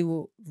 my body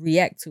will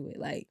react to it.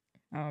 Like,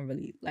 I don't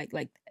really like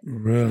that.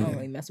 Really? I don't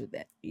really mess with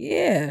that.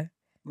 Yeah.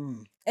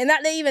 And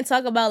not to even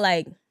talk about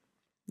like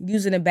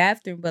using the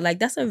bathroom, but like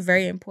that's a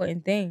very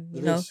important thing.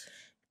 You know,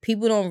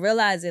 people don't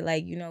realize it.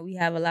 Like, you know, we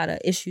have a lot of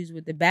issues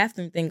with the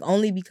bathroom thing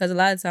only because a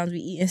lot of times we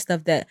eating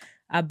stuff that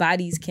our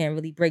bodies can't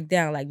really break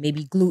down, like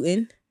maybe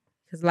gluten,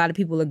 because a lot of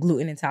people are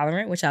gluten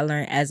intolerant, which I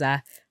learned as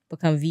I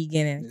become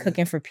vegan and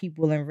cooking for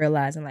people and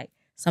realizing like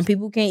some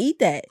people can't eat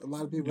that. A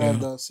lot of people have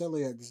the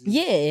celiac disease.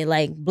 Yeah,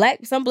 like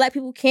some black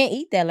people can't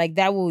eat that. Like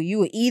you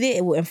will eat it,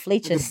 it will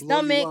inflate your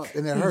stomach.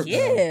 And it hurts.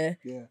 Yeah.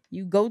 Yeah.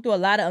 You go through a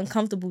lot of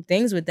uncomfortable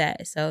things with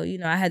that. So, you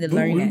know, I had to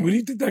learn that. Where do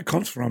you think that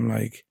comes from?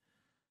 Like,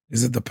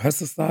 is it the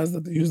pesticides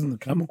that they're using, the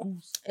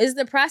chemicals? It's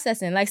the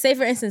processing. Like, say,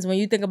 for instance, when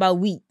you think about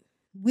wheat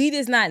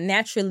is not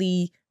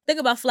naturally... Think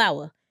about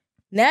flour.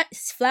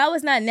 Flour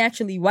is not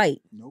naturally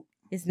white. Nope.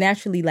 It's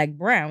naturally, like,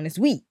 brown. It's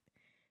wheat.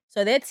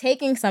 So they're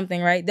taking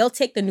something, right? They'll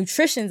take the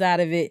nutritions out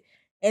of it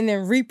and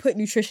then re-put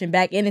nutrition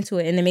back into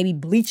it and then maybe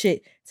bleach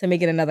it to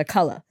make it another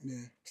color. Yeah.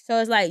 So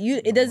it's like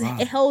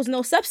it holds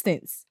no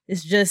substance.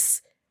 It's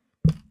just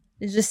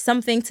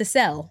something to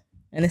sell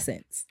in a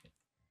sense.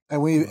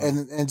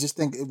 And and just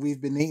think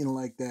we've been eating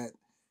like that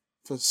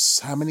for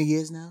how many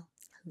years now?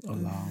 A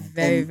long.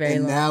 Very long.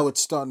 And now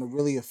it's starting to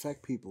really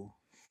affect people.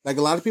 Like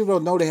a lot of people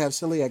don't know they have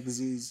celiac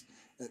disease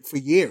for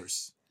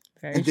years.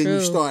 Very and then true.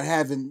 you start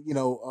having,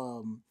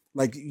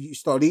 like you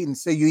start eating,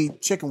 say you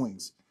eat chicken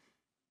wings,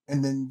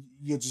 and then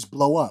you just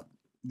blow up.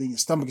 Then your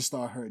stomach can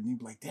start hurting. You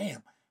be like,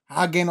 damn,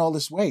 how I gain all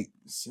this weight?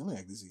 It's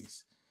celiac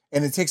disease.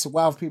 And it takes a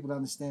while for people to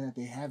understand that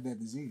they have that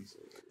disease.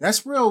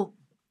 That's real.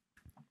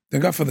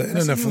 Thank God for the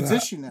internet a for huge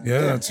that. issue now.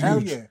 Yeah, that's hell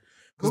huge. yeah.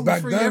 Because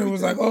back Gluten-free then it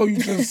was like, everything. oh, you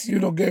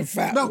just, get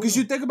fat. No, because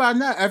you think about it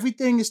now,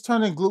 everything is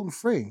turning gluten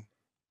free.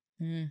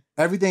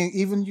 Everything,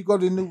 even you go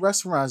to new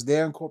restaurants,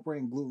 they're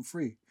incorporating gluten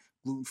free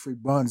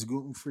buns,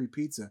 gluten free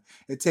pizza.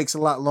 It takes a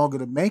lot longer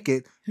to make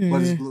it,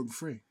 but it's gluten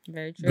free.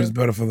 Very true. But it's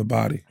better for the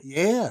body.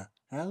 Yeah,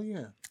 hell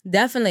yeah.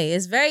 Definitely.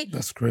 It's very...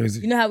 That's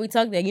crazy. You know how we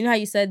talked that? You know how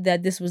you said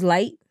that this was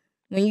light?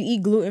 When you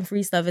eat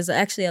gluten-free stuff, it's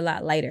actually a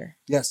lot lighter.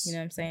 Yes. You know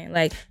what I'm saying?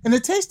 Like, and the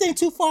taste ain't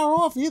too far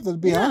off either, to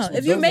be honest.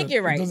 If you make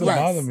it right. It doesn't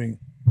bother me.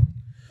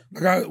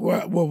 Like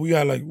we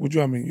got like, what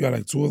you mean? You got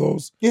like 2 of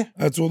those? Yeah.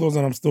 I had 2 of those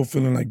and I'm still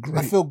feeling like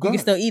great. I feel good. You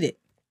can still eat it.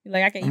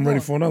 Like, I can eat I'm ready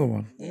more. for another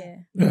one. Yeah.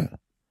 Yeah.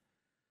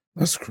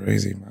 That's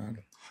crazy, man.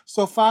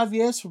 So 5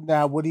 years from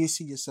now, what do you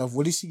see yourself?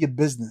 What do you see your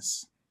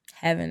business?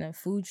 Having a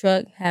food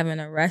truck, having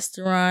a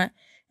restaurant,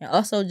 and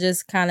also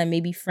just kind of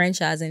maybe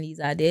franchising these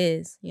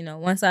ideas. You know,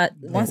 once I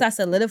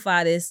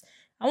solidify this,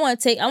 I want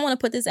to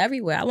put this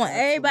everywhere. I want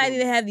everybody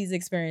to have these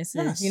experiences.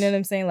 Yes. You know what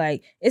I'm saying?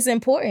 Like, it's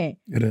important.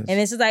 It is. And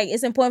it's just like,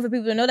 it's important for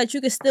people to know that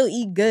you can still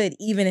eat good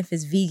even if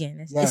it's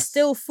vegan. It's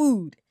still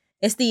food.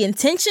 It's the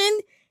intention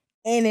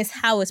and it's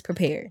how it's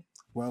prepared.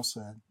 Well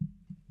said.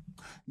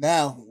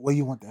 Now, where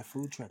you want that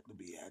food truck to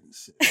be at and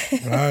shit?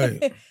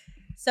 Right.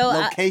 So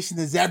location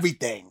is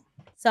everything.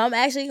 So I'm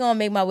actually going to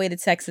make my way to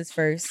Texas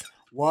first.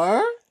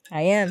 What?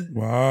 I am.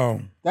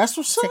 Wow. That's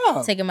what's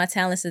up. Taking my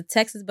talents to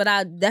Texas, but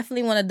I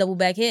definitely want to double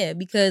back here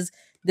because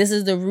this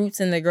is the roots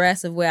and the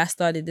grass of where I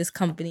started this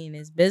company and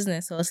this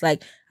business. So it's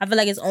like, I feel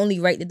like it's only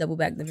right to double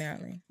back to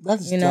Maryland. That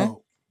is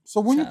dope.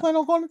 So when you plan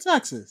on going to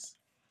Texas?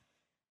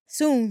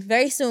 Soon,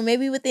 very soon.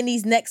 Maybe within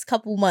these next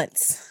couple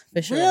months.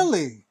 For sure.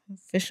 Really?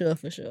 For sure.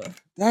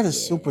 That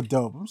is super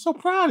dope. I'm so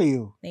proud of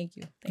you. Thank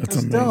you.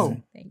 That's dope.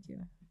 Thank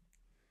you.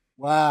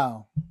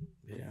 Wow.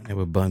 Yeah, I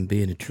never Bun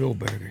B and the Trill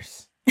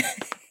Burgers.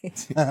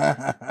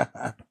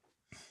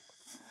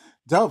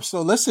 Dope.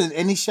 So listen,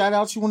 any shout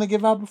outs you want to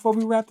give out before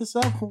we wrap this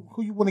up?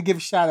 Who you want to give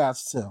shout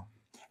outs to?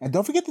 And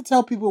don't forget to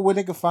tell people where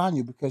they can find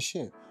you because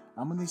shit,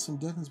 I'm gonna need some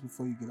dinners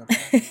before you get up.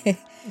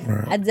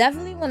 I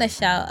definitely want to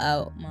shout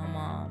out my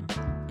mom.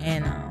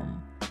 And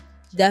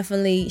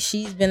definitely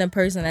she's been a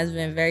person that's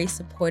been very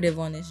supportive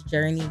on this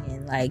journey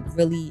and like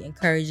really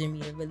encouraging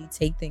me to really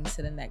take things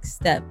to the next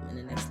step and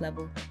the next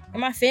level. And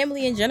my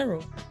family in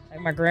general, like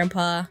my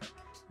grandpa,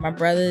 my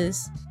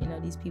brothers, you know,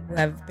 these people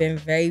have been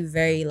very,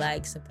 very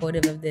like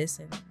supportive of this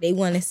and they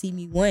want to see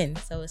me win.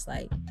 So it's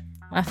like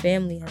my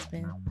family has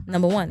been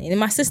number one. And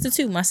my sister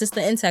too, my sister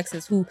in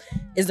Texas, who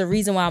is the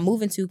reason why I'm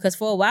moving to. Because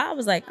for a while I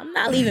was like, I'm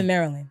not leaving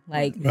Maryland.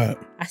 Like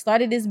I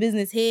started this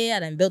business here. I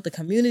done built a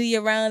community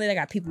around it. I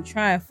got people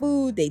trying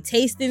food. They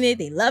tasting it.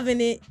 They loving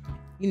it.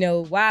 You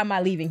know, why am I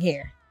leaving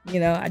here?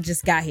 You know, I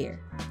just got here.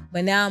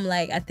 But now I'm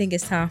like, I think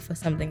it's time for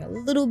something a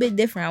little bit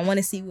different. I want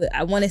to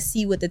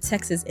see what the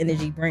Texas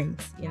energy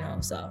brings, you know,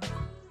 so.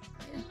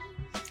 Yeah.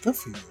 Good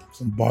for you.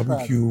 Some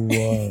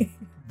barbecue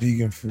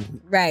vegan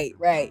food. Right.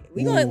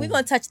 We're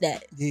gonna touch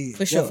that. Yeah,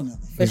 for sure.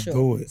 definitely. For Let's sure.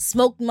 do it.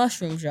 Smoked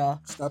mushrooms, y'all.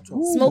 Stop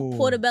talking. Smoked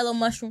portobello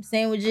mushroom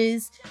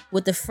sandwiches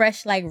with the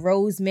fresh like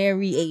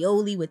rosemary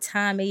aioli with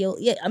thyme aioli.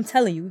 Yeah, I'm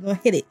telling you, we're gonna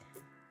hit it.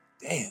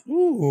 Damn.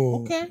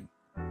 Ooh. Okay.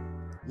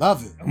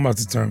 Love it. I'm about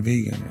to turn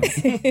vegan.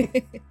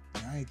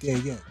 I ain't there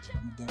yet.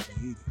 I'm gonna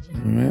definitely eat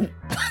it.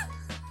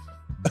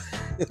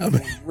 I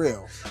mean, For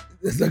real.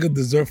 it's like a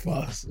dessert for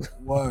us.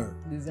 Word.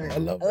 Dessert. I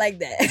love I like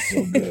that. it.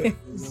 So good.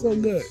 It's so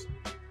good.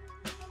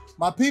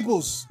 My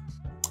peoples,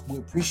 we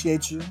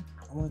appreciate you.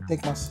 I want to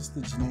thank my sister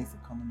JJanae for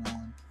coming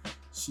on.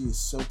 She is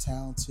so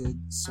talented,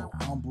 so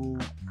humble.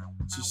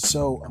 She's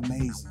so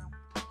amazing.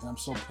 And I'm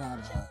so proud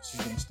of her.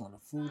 She's going to start a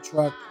food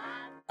truck.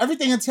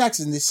 Everything in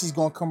Texas. And then she's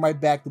going to come right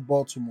back to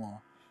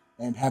Baltimore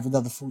and have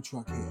another food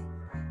truck here.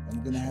 And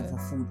we're going to have her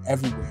food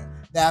everywhere.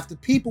 Now, if the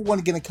people want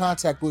to get in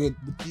contact with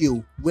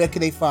you, where can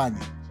they find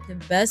you? The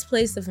best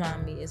place to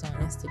find me is on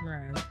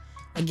Instagram.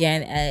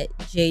 Again, at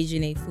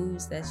JJanae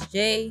Foods. That's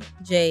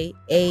JJanae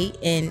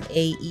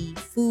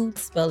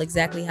Foods, spelled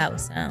exactly how it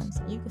sounds.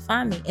 You can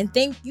find me. And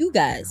thank you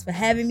guys for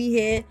having me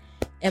here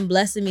and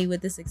blessing me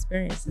with this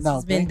experience. This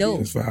has been dope.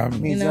 Thanks for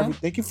having me. You know?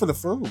 Thank you for the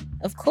food.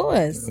 Of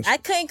course. I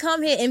couldn't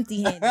come here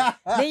empty-handed.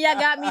 Then y'all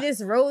got me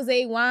this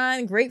rosé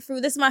wine,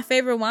 grapefruit. This is my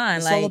favorite wine.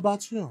 It's like, all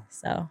about you.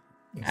 So,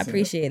 I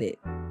appreciate it.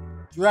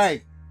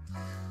 Right.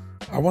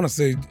 I want to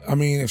say, I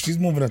mean, if she's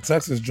moving to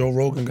Texas, Joe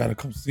Rogan got to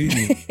come see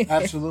me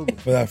Absolutely.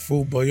 for that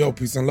food. But yo,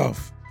 peace and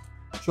love.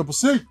 Triple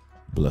C.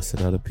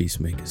 Blessed are the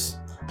peacemakers.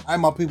 All right,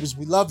 my peoples,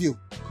 we love you.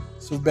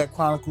 Silverback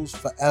Chronicles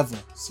forever.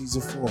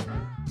 Season 4.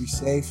 Be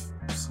safe.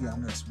 See y'all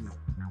next week.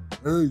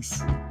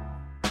 Peace.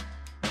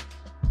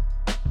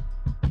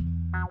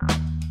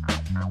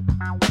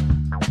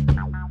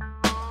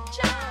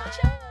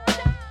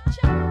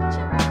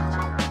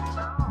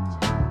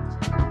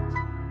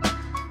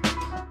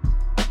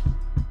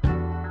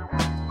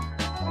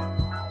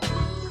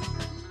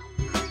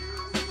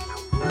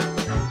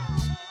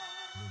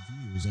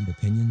 And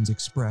opinions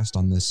expressed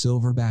on the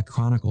Silverback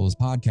Chronicles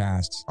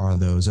podcast are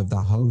those of the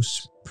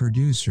hosts,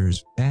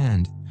 producers,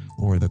 and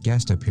or the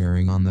guest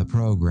appearing on the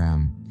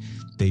program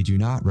They do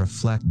not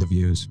reflect the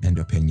views and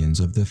opinions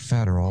of the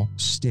federal,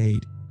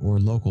 state, or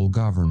local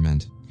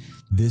government.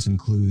 This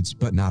includes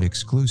but not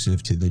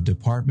exclusive to the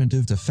Department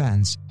of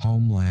Defense,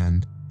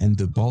 Homeland, and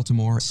the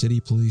Baltimore City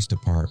Police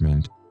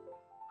Department.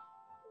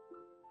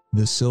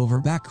 The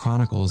Silverback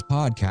Chronicles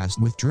podcast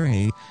with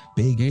Dre,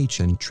 Big H,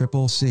 and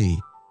Triple C.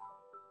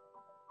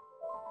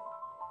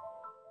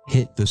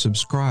 Hit the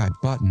subscribe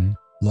button,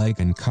 like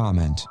and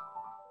comment.